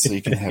nameplate so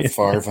you can have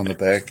Favre on the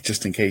back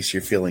just in case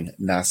you're feeling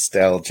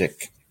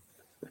nostalgic.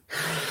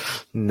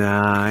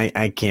 Nah,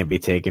 I can't be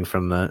taken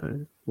from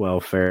the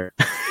welfare.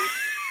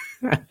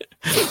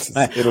 It's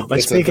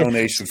a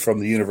donation from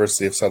the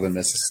University of Southern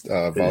Miss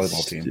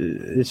volleyball team.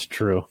 It's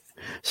true.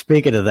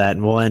 Speaking of that,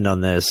 and we'll end on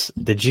this.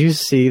 Did you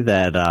see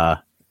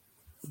that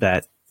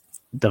that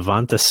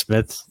Devonta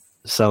Smith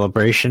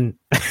celebration?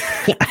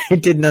 I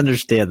didn't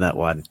understand that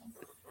one.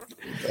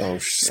 Oh,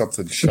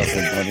 something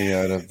shuffling money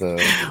out of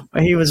the...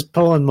 He was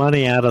pulling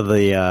money out of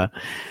the...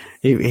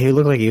 He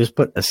looked like he was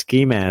putting a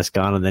ski mask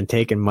on and then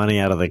taking money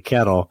out of the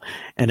kettle.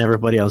 And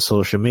everybody on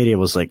social media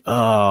was like,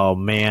 oh,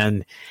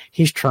 man,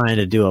 he's trying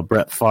to do a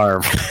Brett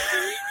Favre.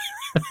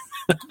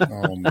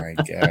 Oh, my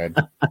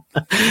God.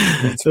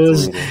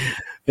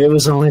 It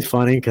was only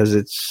funny because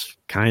it's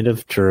kind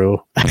of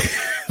true.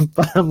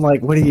 But I'm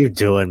like, what are you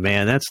doing,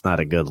 man? That's not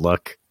a good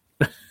look.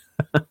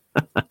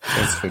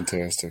 That's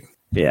fantastic.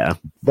 Yeah,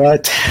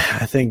 but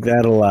I think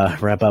that'll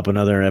wrap up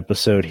another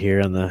episode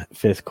here on the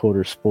Fifth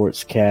Quarter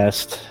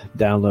Sportscast.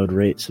 Download,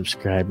 rate,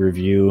 subscribe,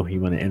 review.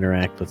 You want to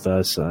interact with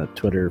us,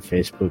 Twitter,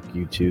 Facebook,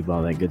 YouTube,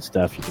 all that good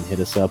stuff. You can hit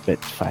us up at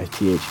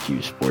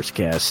 5THQ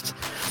Sportscast.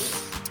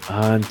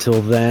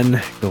 Until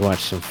then, go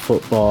watch some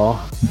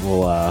football.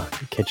 We'll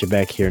catch you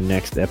back here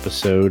next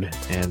episode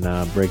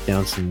and break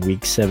down some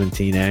Week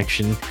 17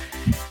 action.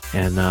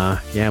 And,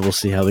 we'll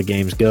see how the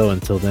games go.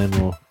 Until then,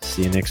 we'll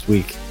see you next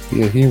week.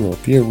 Be a hero.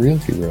 Be a real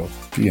hero.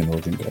 Be an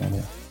organ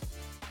donor.